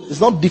 It's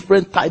not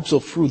different types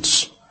of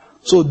fruits.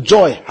 So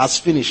joy has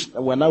finished,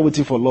 and we're now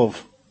waiting for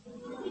love.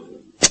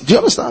 Do you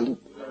understand it?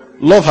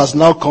 Love has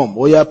now come.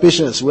 Oh yeah,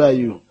 patience, where are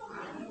you?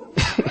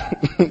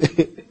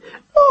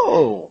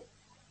 Oh.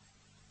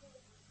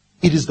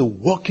 It is the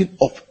working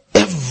of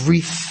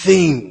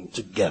everything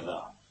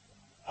together.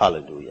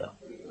 Hallelujah.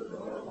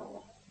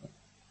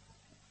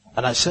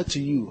 And I said to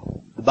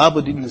you, the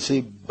Bible didn't say,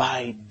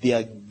 by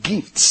their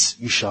gifts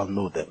you shall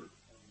know them.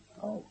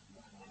 Oh.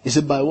 It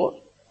said, by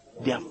what?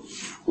 Their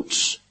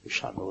fruits you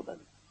shall know them.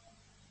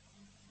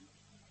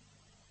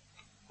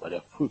 By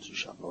their fruits you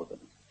shall know them.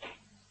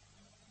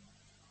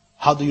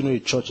 How do you know a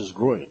church is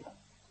growing?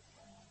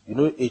 You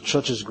know a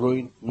church is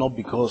growing not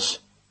because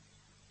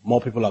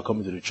more people are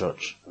coming to the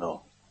church.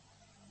 No.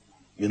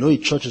 You know a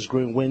church is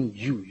growing when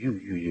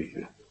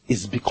you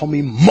is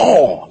becoming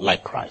more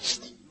like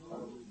Christ.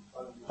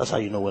 That's how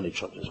you know when a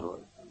church is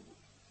growing.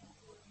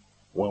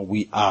 When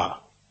we are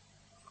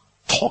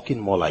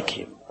talking more like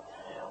Him.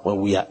 When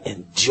we are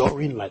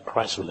enduring like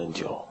Christ will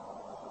endure.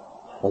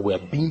 When we are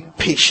being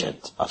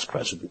patient as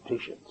Christ will be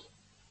patient.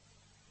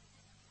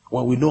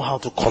 When we know how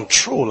to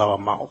control our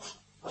mouth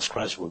as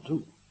Christ will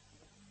do.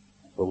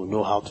 When we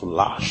know how to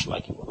lash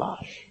like He will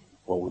lash.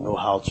 When we know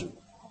how to.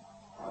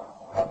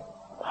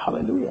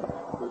 Hallelujah.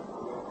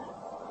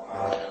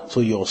 So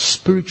your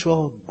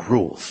spiritual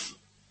growth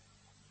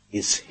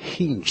is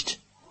hinged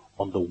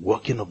on the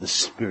working of the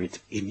Spirit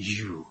in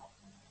you.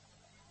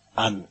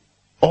 And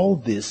all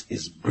this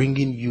is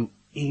bringing you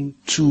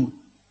into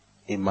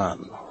a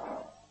man.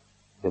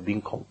 You're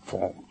being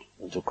conformed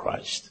into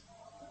Christ.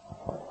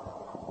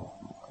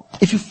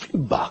 If you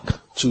flip back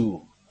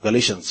to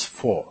Galatians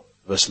 4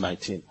 verse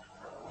 19,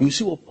 you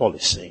see what Paul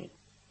is saying.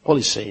 Paul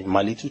is saying,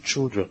 my little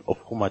children, of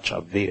whom I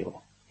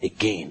travail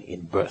again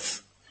in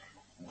birth,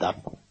 that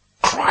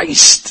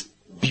Christ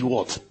be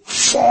what?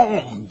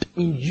 Formed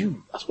in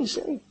you. That's what he's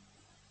saying.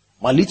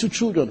 My little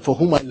children, for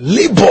whom I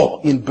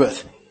labor in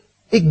birth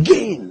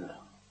again.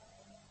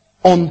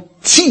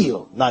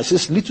 Until, now it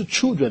says little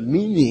children,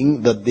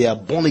 meaning that they are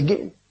born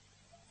again.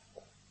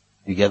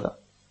 You get that?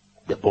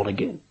 They're born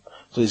again.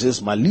 So he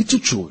says, my little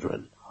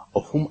children,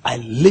 of whom I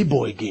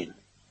labor again,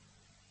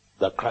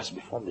 that Christ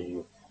be formed in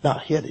you. Now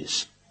hear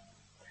this.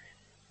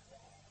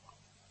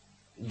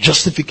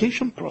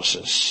 Justification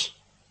process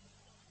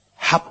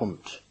happened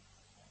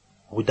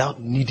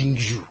without needing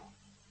you.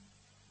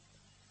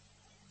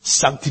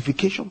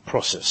 Sanctification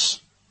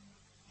process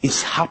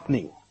is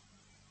happening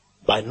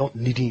by not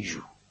needing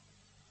you.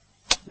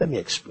 Let me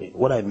explain.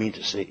 What I mean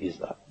to say is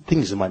that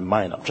things in my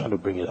mind, I'm trying to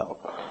bring it out.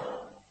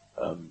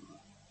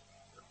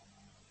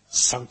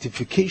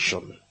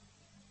 Sanctification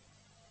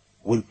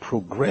will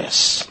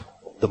progress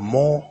the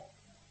more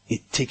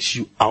it takes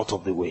you out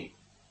of the way.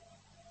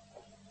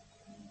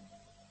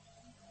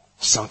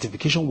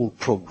 Sanctification will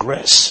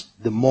progress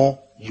the more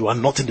you are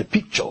not in the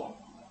picture,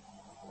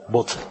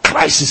 but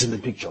Christ is in the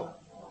picture.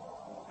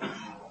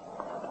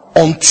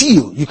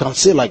 Until you can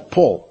say like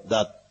Paul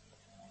that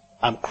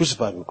I'm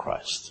crucified with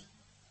Christ.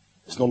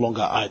 It's no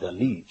longer I that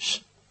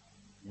lives,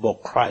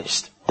 but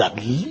Christ that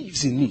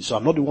lives in me. So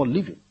I'm not the one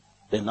living.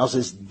 Then now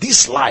says,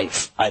 this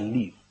life I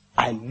live.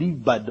 I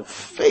live by the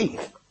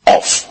faith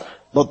of,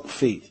 not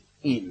faith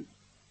in.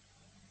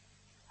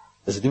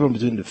 There's a difference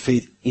between the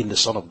faith in the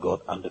Son of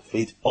God and the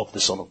faith of the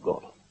Son of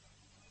God.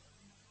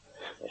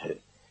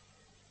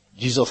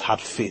 Jesus had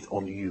faith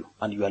on you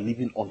and you are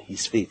living on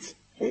His faith.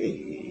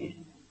 Hey,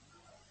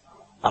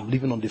 I'm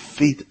living on the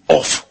faith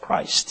of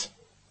Christ.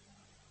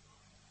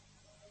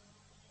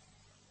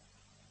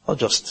 Not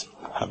just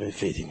having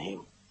faith in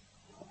Him.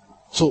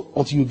 So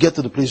until you get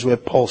to the place where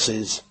Paul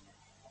says,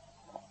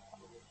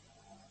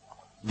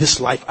 this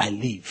life I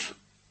live,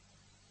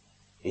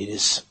 it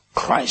is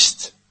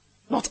Christ,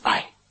 not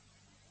I.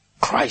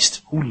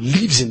 Christ who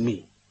lives in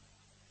me.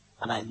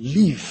 And I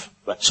live.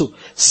 Right? So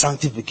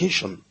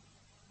sanctification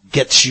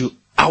gets you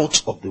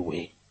out of the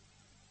way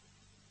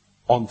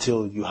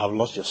until you have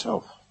lost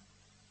yourself.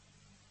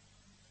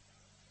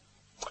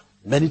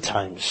 Many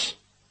times,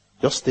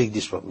 just take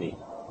this from me.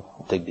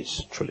 Take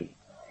this, truly.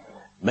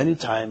 Many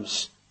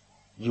times,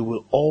 you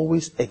will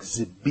always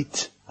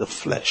exhibit the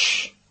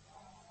flesh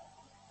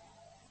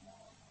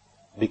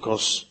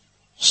because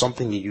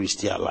something in you is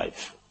still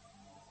alive.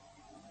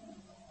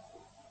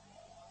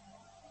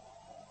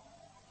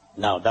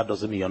 Now, that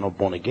doesn't mean you're not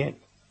born again.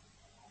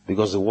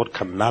 Because the word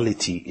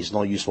carnality is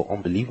not used for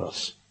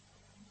unbelievers.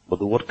 But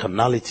the word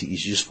carnality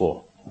is used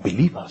for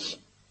believers.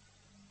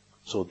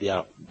 So there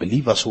are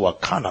believers who are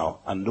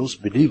carnal, and those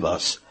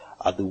believers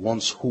are the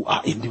ones who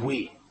are in the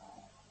way.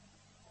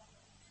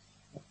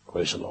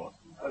 Praise the Lord.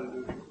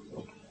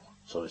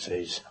 So it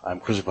says, I am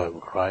crucified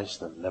with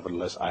Christ, and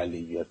nevertheless I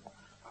live, yet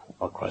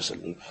not Christ I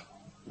live.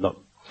 No.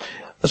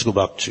 Let's go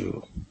back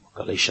to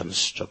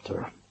Galatians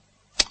chapter.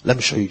 Let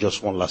me show you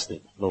just one last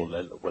thing. No,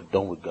 we're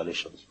done with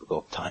Galatians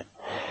because of time.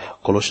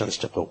 Colossians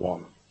chapter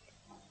 1.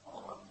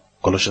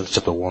 Colossians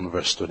chapter 1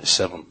 verse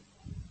 27.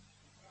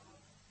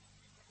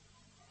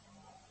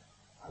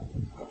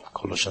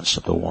 Colossians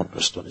chapter 1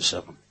 verse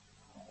 27.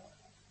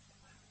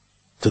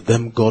 To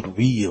them God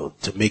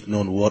willed to make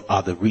known what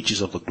are the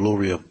riches of the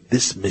glory of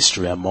this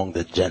mystery among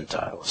the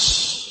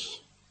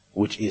Gentiles.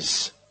 Which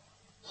is,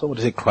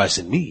 somebody say Christ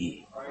in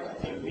me.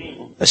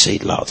 Let's say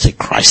it loud. Say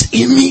Christ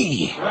in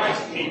me.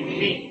 Christ in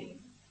me.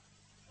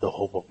 The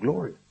hope of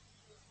glory.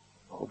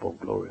 Hope of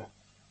glory.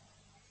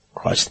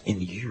 Christ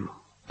in you.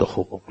 The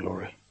hope of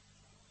glory.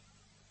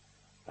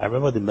 I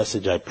remember the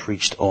message I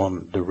preached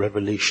on the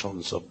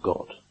revelations of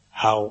God.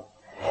 How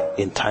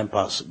in time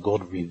past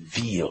God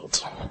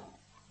revealed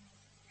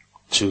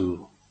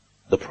to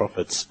the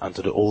prophets and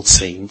to the old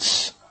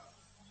saints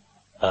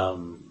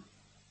in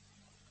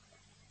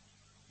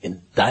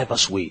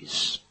diverse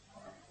ways.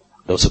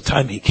 There was a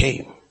time he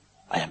came,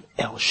 I am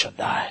El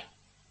Shaddai.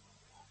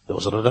 There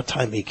was another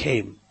time he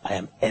came, I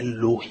am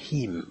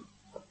Elohim.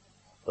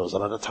 There was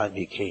another time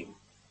he came,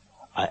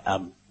 I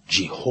am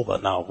Jehovah.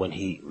 Now when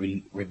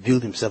he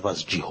revealed himself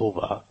as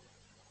Jehovah,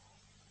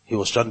 he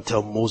was trying to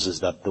tell Moses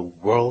that the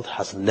world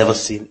has never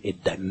seen a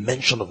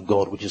dimension of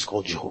God which is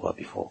called Jehovah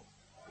before.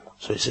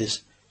 So he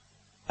says,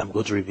 I'm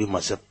going to reveal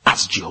myself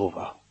as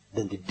Jehovah.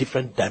 Then the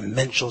different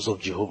dimensions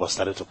of Jehovah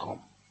started to come.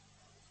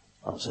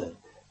 I said,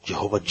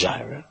 Jehovah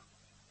Jireh,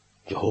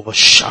 Jehovah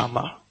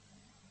Shammah,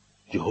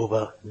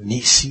 Jehovah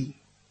Nisi.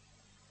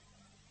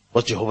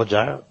 What's Jehovah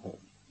Jireh?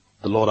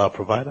 The Lord our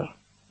provider.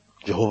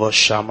 Jehovah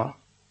Shammah,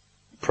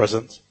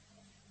 present.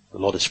 The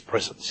Lord is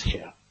present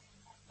here.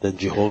 Then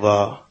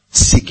Jehovah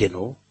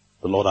Tsidkenu,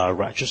 the Lord our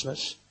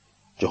righteousness.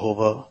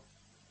 Jehovah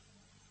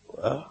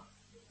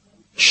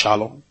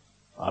Shalom,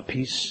 our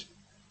peace.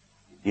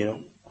 You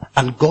know.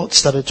 And God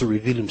started to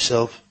reveal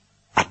himself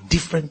at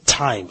different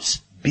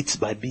times, bits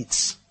by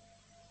bits.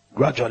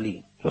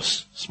 Gradually.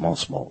 Just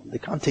small. They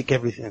can't take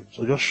everything.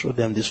 So just show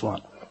them this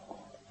one.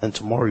 And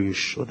tomorrow you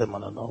show them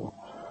another one.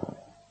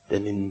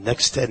 Then in the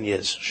next 10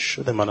 years,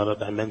 show them another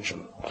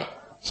dimension.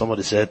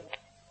 Somebody said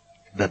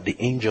that the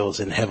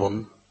angels in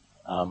heaven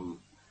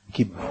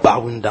keep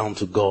bowing down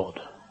to God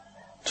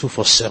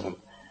 24/7.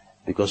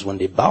 Because when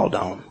they bow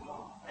down,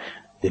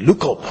 they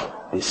look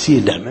up, they see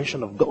a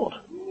dimension of God.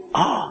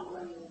 Bow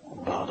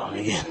down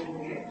again.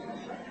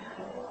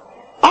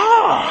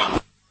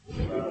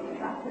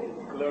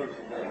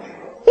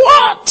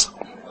 What?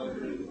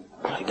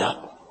 Like that.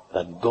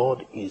 That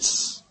God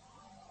is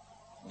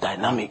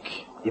dynamic,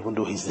 even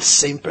though he's the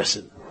same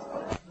person.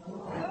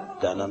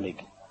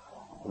 Dynamic.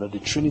 You know, the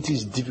Trinity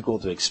is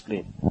difficult to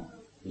explain.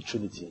 The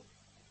Trinity.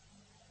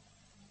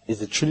 Is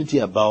the Trinity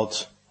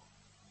about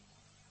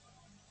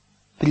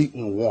 3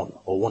 in 1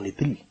 or 1 in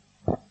 3?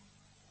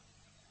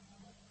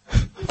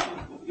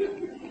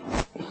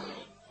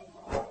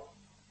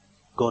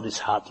 God is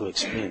hard to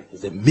explain.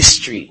 It's a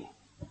mystery.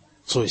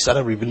 So he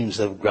started revealing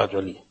himself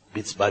gradually,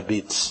 bits by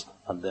bits.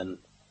 And then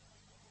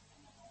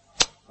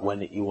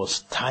when it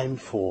was time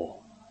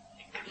for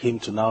him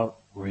to now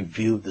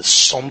reveal the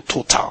sum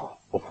total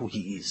of who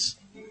he is,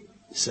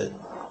 he said,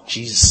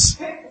 Jesus,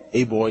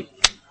 hey boy,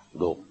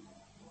 go.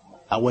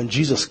 And when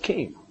Jesus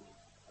came,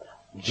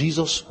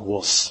 Jesus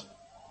was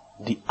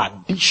the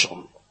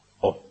addition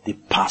of the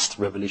past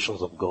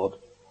revelations of God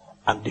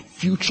and the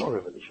future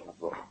revelation of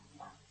God.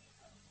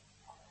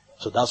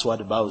 So that's why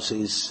the Bible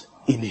says,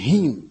 in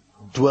him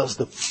dwells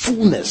the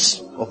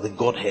fullness of the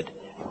Godhead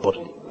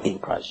bodily in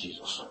Christ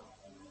Jesus.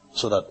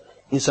 So that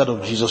inside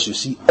of Jesus you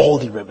see all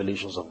the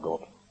revelations of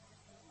God.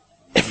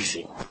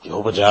 Everything.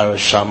 Jehovah Jireh,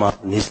 Shammah,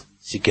 Nisi,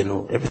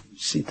 Tsidkenu, everything. You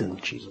see it in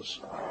Jesus.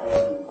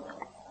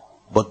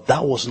 But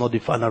that was not the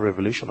final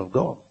revelation of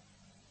God.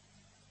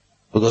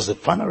 Because the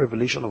final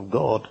revelation of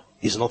God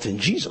is not in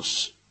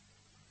Jesus.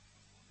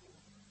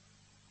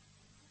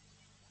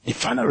 The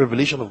final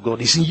revelation of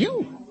God is in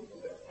you.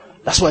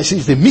 That's why I say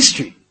it's a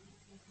mystery.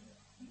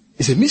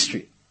 It's a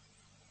mystery.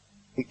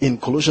 In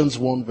Colossians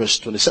 1 verse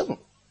 27.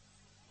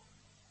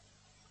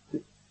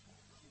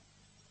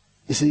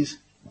 It says,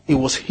 it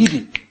was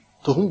hidden,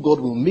 to whom God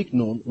will make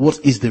known what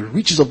is the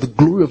riches of the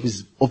glory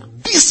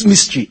of this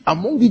mystery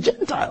among the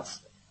Gentiles,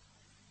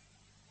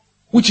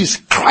 which is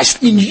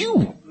Christ in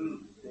you,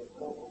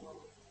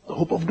 The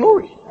hope of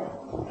glory.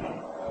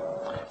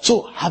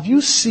 So, have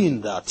you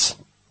seen that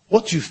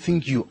what you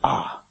think you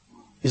are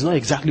is not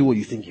exactly what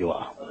you think you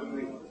are?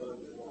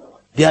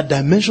 There are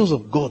dimensions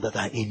of God that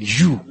are in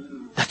you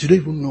that you don't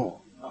even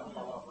know.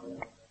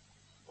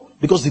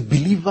 Because the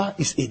believer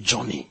is a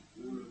journey.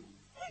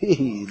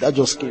 Hey, that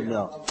just came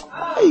now.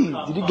 Hey,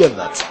 did you get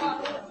that?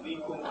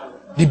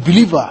 The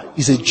believer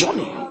is a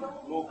journey.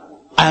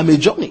 I am a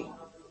journey.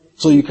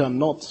 So you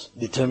cannot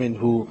determine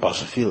who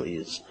Pastor Phil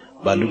is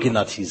by looking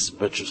at his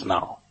virtues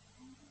now.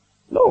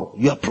 No,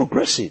 you are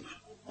progressive.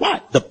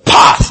 Why? The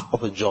path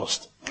of a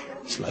just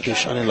is like a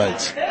shining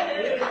light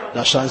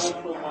that shines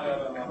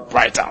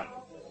brighter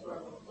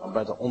and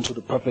brighter onto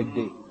the perfect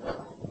day.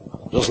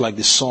 Just like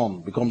the sun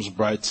becomes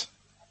bright,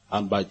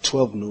 and by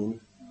 12 noon,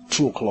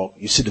 2 o'clock,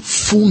 you see the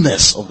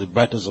fullness of the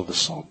brightness of the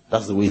sun.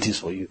 That's the way it is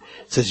for you.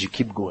 It says you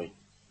keep going.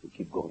 You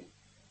keep going.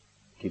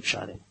 Keep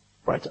shining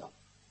brighter.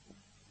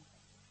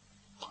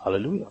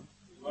 Hallelujah.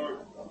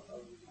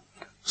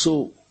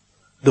 So,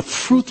 the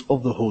fruit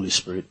of the Holy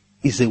Spirit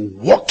is a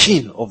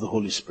working of the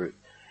Holy Spirit.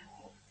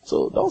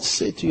 So don't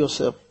say to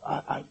yourself,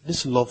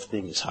 this love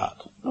thing is hard.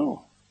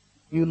 No.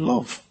 You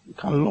love. You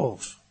can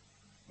love.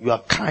 You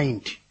are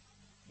kind.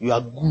 You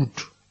are good.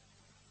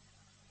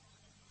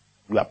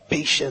 You are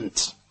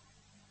patient.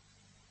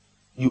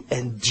 You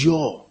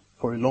endure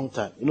for a long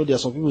time. You know, there are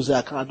some people who say,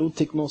 I don't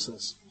take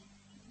nonsense.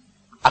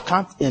 I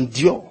can't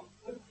endure.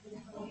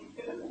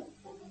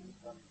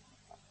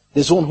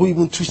 There's one who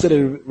even twisted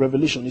a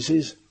revelation. He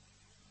says,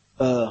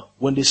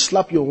 when they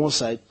slap you on one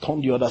side,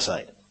 turn the other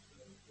side.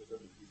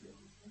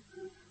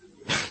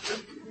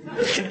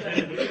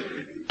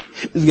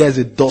 This guy is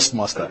a dust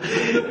master.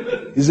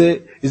 He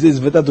says it's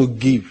better to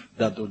give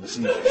than to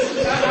receive.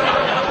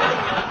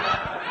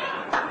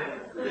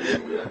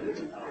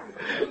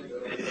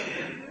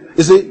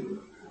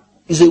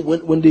 He said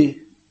when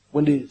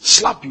they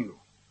slap you,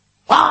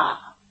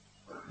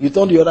 you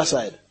turn the other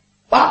side.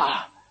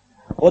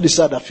 All the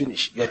side are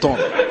finished. Your turn.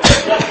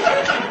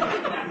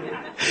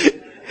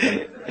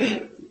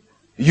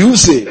 You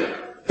say.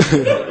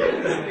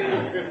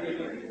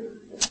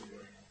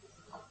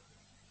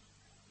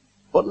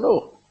 But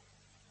no.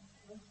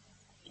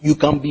 You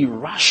can be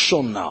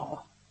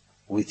rational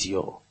with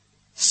your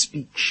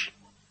speech.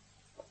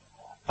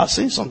 I was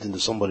saying something to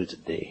somebody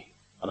today,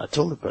 and I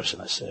told the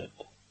person, I said,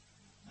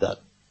 that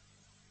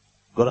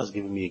God has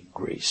given me a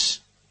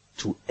grace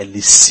to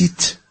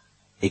elicit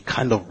a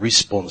kind of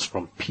response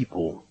from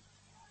people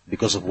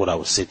because of what I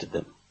would say to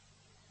them.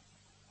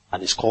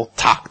 And it's called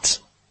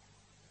tact.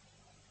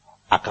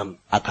 I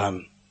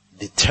can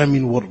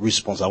determine what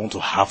response I want to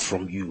have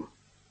from you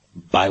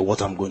by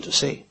what I'm going to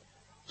say.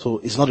 So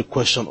it's not a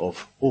question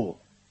of,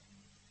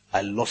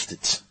 I lost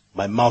it.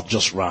 My mouth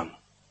just ran.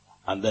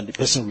 And then the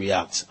person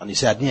reacts and he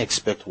says, I didn't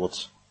expect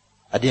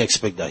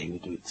that he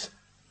would do it.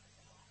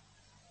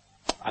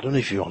 I don't know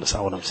if you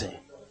understand what I'm saying.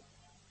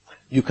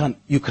 You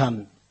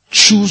can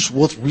choose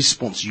what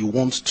response you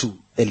want to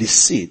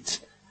elicit,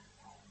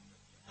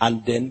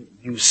 and then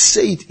you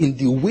say it in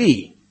the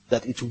way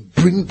that it will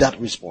bring that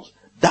response.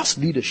 That's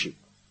leadership.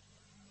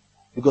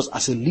 Because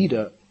as a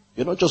leader,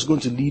 you're not just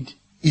going to lead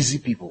easy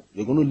people.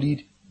 You're going to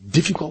lead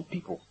difficult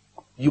people.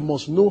 You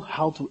must know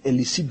how to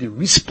elicit the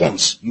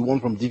response you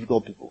want from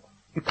difficult people.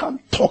 You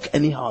can't talk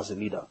anyhow as a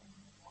leader,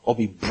 or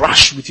be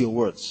brash with your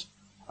words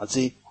and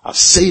say, I'll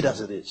say it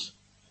as it is.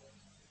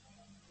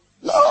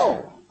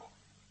 No.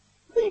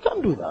 You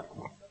can't do that.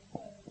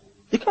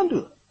 You can't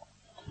do that.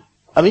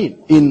 I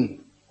mean,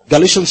 in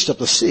Galatians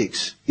chapter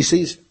 6, it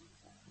says,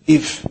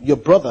 if your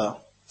brother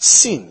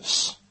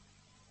sins,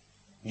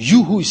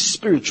 you who is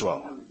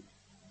spiritual,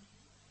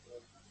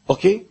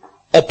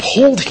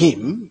 uphold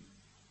him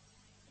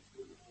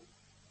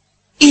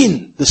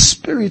in the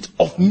spirit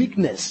of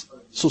meekness.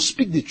 So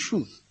speak the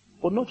truth,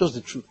 but not just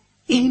the truth,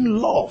 in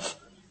love.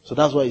 So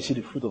that's why you see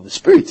the fruit of the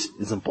Spirit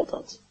is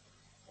important.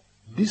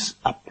 This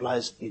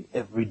applies in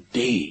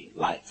everyday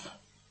life.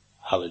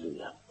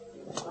 Hallelujah.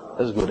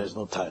 Let's go, there's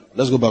no time.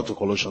 Let's go back to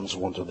Colossians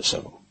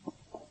 1:27.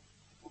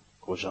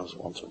 Colossians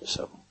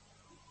 1:27.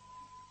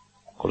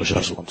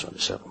 Colossians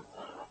 1:27.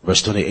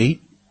 Verse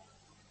 28.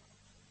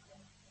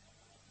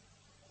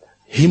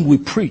 Him we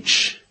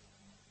preach.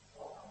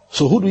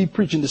 So who do we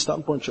preach in the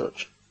Standpoint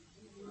Church?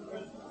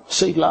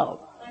 Say it loud.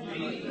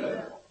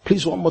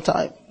 Please, one more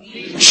time.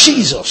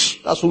 Jesus.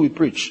 That's who we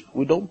preach.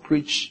 We don't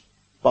preach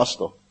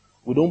pastor.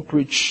 We don't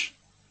preach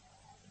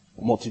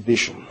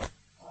motivation.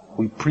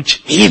 We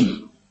preach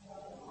him.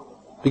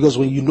 Because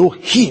when you know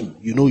him,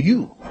 you know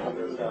you.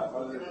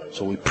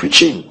 So we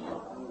preach him.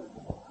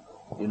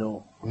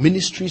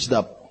 Ministries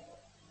that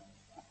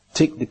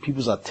take the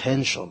people's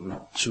attention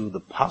to the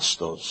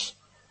pastors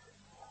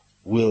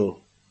will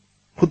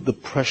put the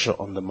pressure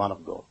on the man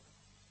of God.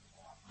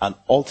 And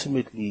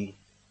ultimately,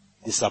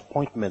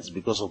 disappointments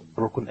because of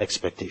broken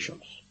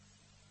expectations.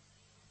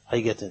 Are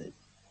you getting it?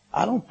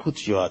 I don't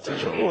put your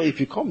attention. If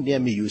you come near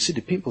me, you will see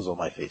the pimples on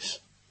my face.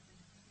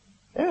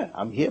 Yeah,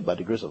 I'm here by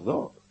the grace of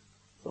God.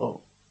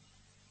 So,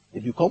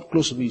 if you come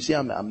close to me, you see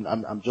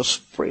I'm just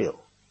frail.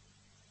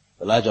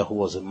 Elijah, who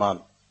was a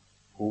man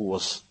who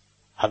was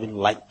having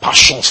like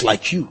passions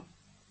like you,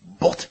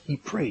 but he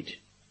prayed,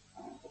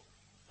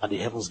 and the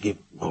heavens gave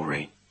no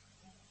rain.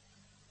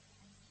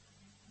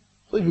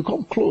 So if you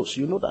come close,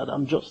 you know that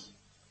I'm just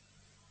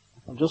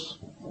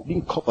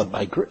being covered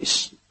by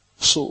grace.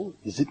 So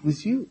is it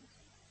with you?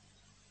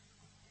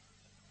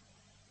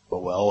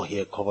 But we're all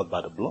here covered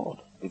by the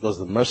blood, because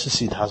the mercy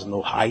seat has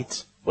no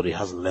height, but it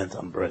has length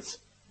and breadth.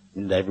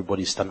 Meaning that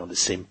everybody is standing on the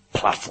same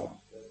platform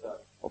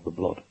of the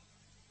blood.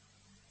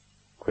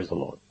 Praise the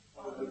Lord.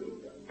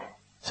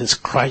 Since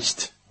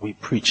Christ we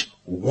preach,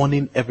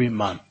 warning every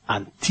man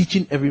and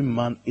teaching every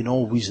man in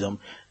all wisdom,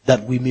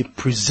 that we may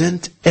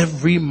present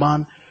every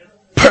man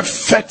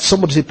perfect.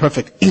 Somebody say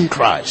perfect in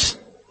Christ.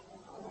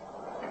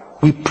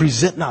 We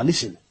present, now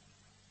listen,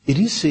 it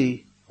didn't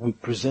say we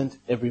present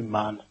every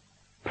man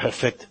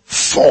perfect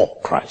for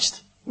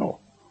Christ. No.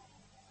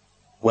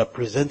 We're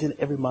presenting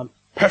every man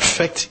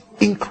perfect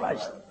in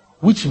Christ,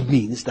 which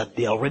means that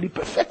they are already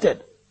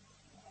perfected.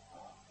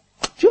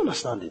 Do you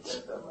understand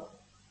it?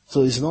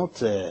 So it's not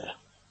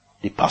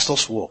the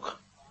pastor's work.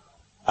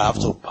 I have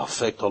to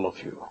perfect all of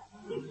you.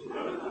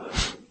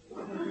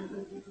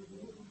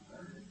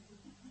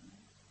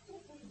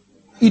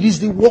 It is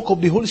the work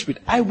of the Holy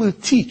Spirit. I will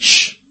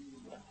teach.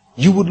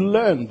 You would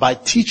learn by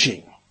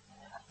teaching.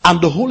 And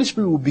the Holy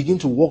Spirit will begin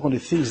to work on the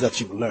things that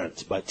you've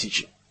learned by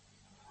teaching.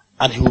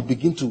 And He will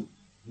begin to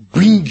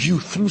bring you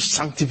through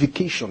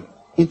sanctification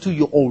into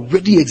your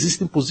already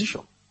existing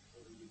position.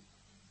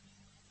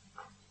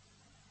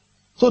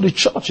 So the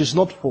church is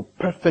not for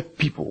perfect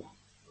people,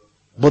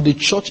 but the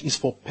church is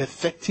for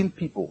perfecting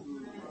people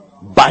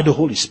by the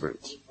Holy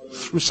Spirit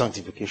through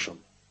sanctification.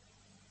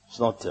 It's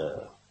not,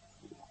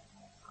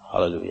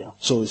 hallelujah.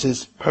 So it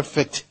says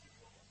perfect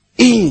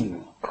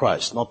in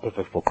Christ, not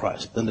perfect for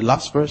Christ. Then the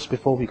last verse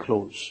before we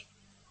close.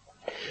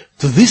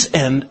 To this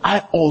end,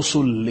 I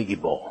also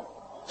labor,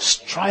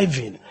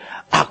 striving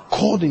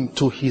according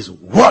to His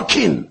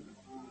working,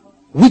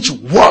 which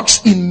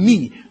works in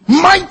me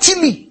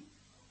mightily.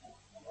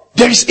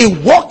 There is a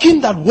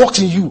working that works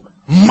in you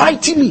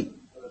mightily.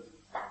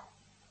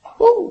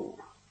 Oh.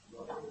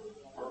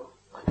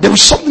 There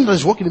is something that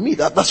is working in me.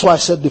 That's why I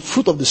said the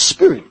fruit of the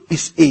Spirit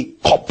is a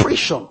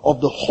cooperation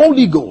of the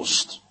Holy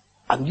Ghost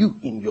and you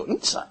in your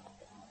inside.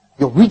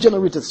 Your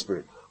regenerated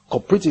spirit.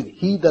 Cooperating,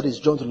 he that is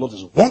joined to the Lord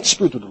is one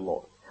spirit with the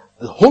Lord.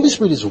 The Holy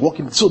Spirit is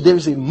working. So there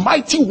is a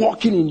mighty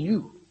working in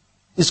you.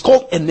 It's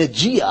called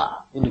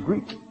energia in the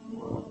Greek.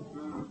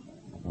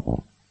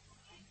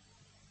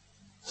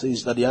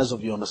 Says that the eyes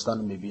of your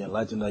understanding may be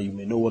enlightened, that you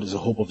may know what is the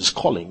hope of His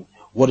calling,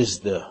 what is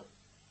the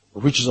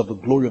riches of the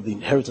glory of the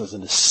inheritance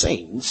in the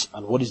saints,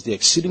 and what is the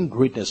exceeding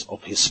greatness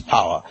of His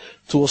power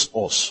towards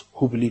us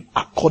who believe,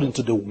 according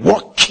to the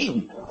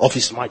working of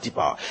His mighty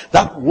power.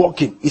 That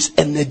working is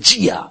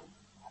energia,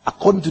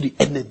 according to the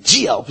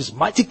energia of His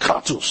mighty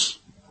kratos,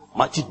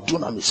 mighty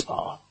dunamis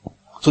power.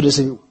 So there's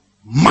a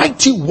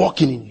mighty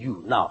working in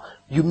you. Now,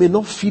 you may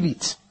not feel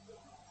it.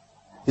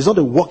 It's not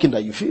a working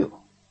that you feel.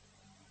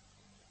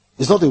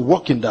 It's not a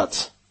working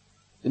that,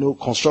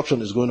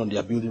 construction is going on, they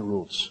are building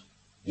roads.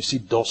 You see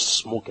dust,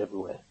 smoke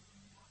everywhere.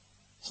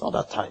 It's not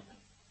that type.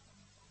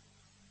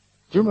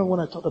 Do you remember when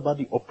I taught about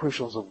the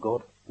operations of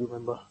God? Do you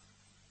remember?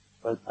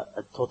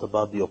 I taught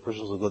about the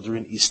operations of God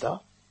during Easter.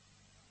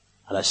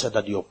 And I said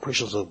that the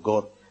operations of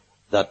God,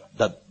 that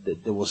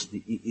there was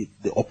the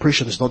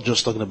operation is not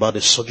just talking about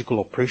a surgical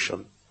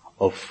operation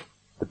of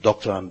the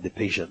doctor and the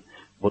patient,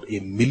 but a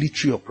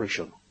military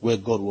operation where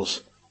God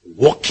was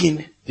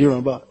working. Do you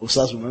remember?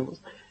 Usas remembers?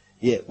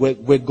 Yeah,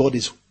 where God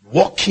is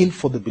working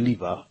for the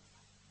believer.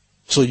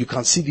 So you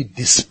can see the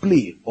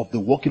display of the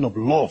working of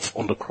love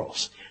on the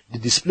cross. The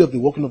display of the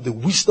working of the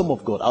wisdom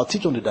of God. I'll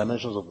teach on the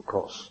dimensions of the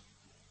cross.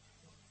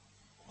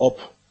 Up,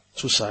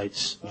 two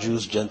sides,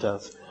 Jews,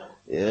 Gentiles.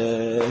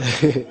 Yeah.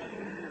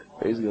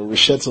 Praise God. We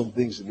shared some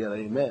things together.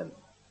 Amen.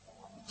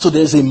 So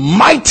there's a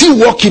mighty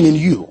working in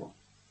you.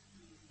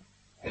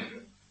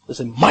 There's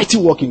a mighty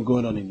working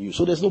going on in you.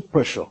 So there's no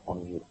pressure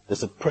on you.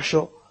 There's a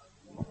pressure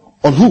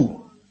on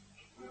who?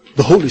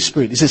 The Holy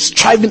Spirit. It says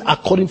striving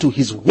according to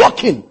His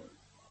working,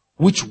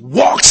 which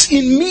works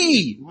in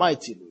me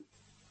mightily.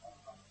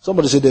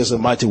 Somebody say there's a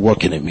mighty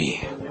working in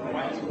me.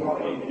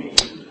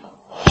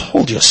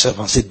 Hold yourself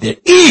and say there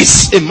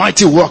is a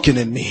mighty working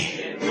in me.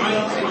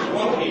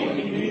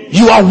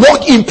 You are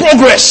work in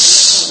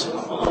progress.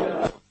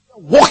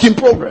 Work in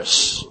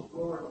progress.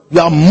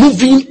 You are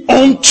moving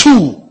on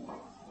to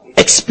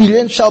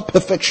experiential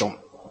perfection.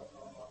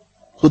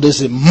 So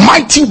there's a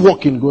mighty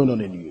working going on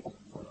in you.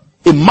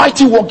 A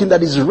mighty working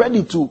that is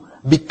ready to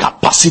be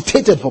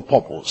capacitated for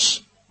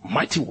purpose.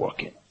 Mighty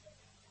working.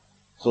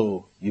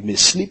 So you may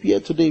sleep here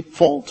today,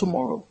 fall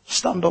tomorrow,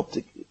 stand up,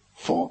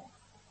 fall.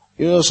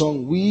 You know the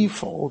song, we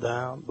fall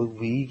down, but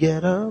we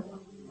get up,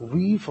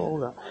 we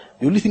fall down.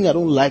 The only thing I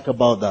don't like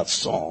about that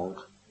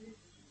song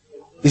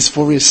is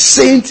for a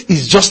saint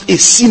is just a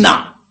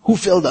sinner who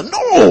fell down.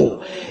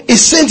 No! A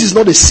saint is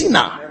not a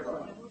sinner.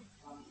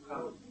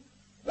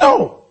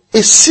 No.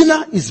 A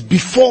sinner is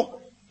before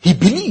he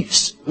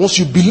believes. Once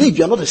you believe,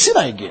 you are not a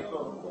sinner again.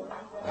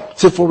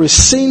 So for a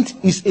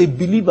saint is a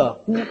believer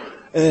who,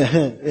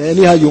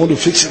 anyhow you want to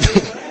fix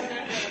it.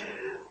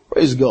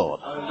 Praise God.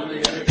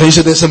 And he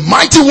said, there's a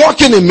mighty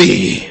working in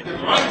me.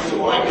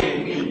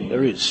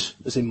 There is.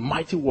 There's a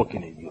mighty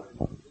working in you.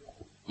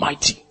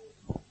 Mighty.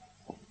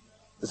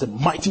 There's a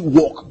mighty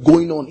work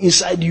going on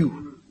inside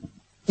you.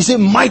 He said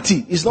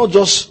mighty. It's not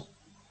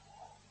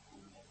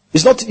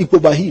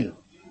Ikoba Hill.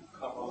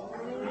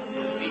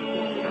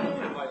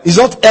 It's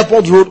not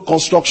Airport Road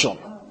construction.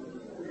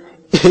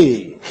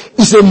 Hey,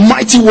 it's a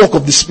mighty work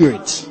of the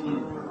Spirit.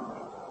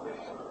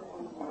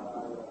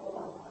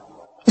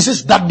 It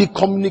says that the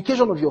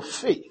communication of your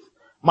faith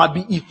might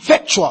be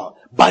effectual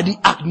by the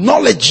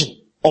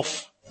acknowledging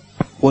of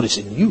what is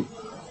in you,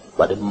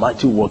 by the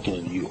mighty working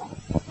in you.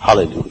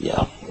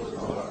 Hallelujah.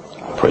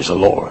 Praise the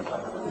Lord.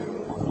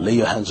 Lay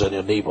your hands on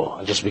your neighbor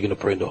and just begin to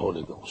pray in the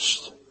Holy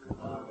Ghost.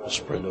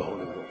 Just pray in the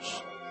Holy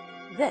Ghost.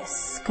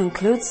 This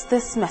concludes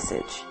this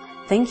message.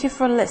 Thank you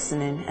for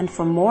listening, and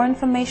for more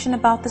information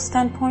about the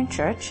Standpoint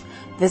Church,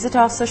 visit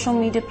our social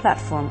media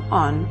platform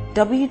on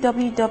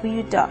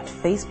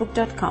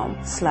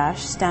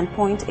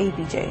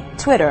www.facebook.com/standpointabj,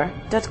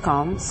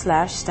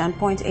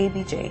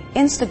 twitter.com/standpointabj,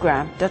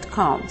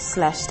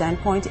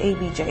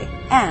 instagram.com/standpointabj,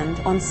 and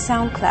on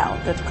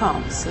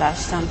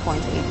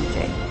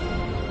soundcloud.com/standpointabj.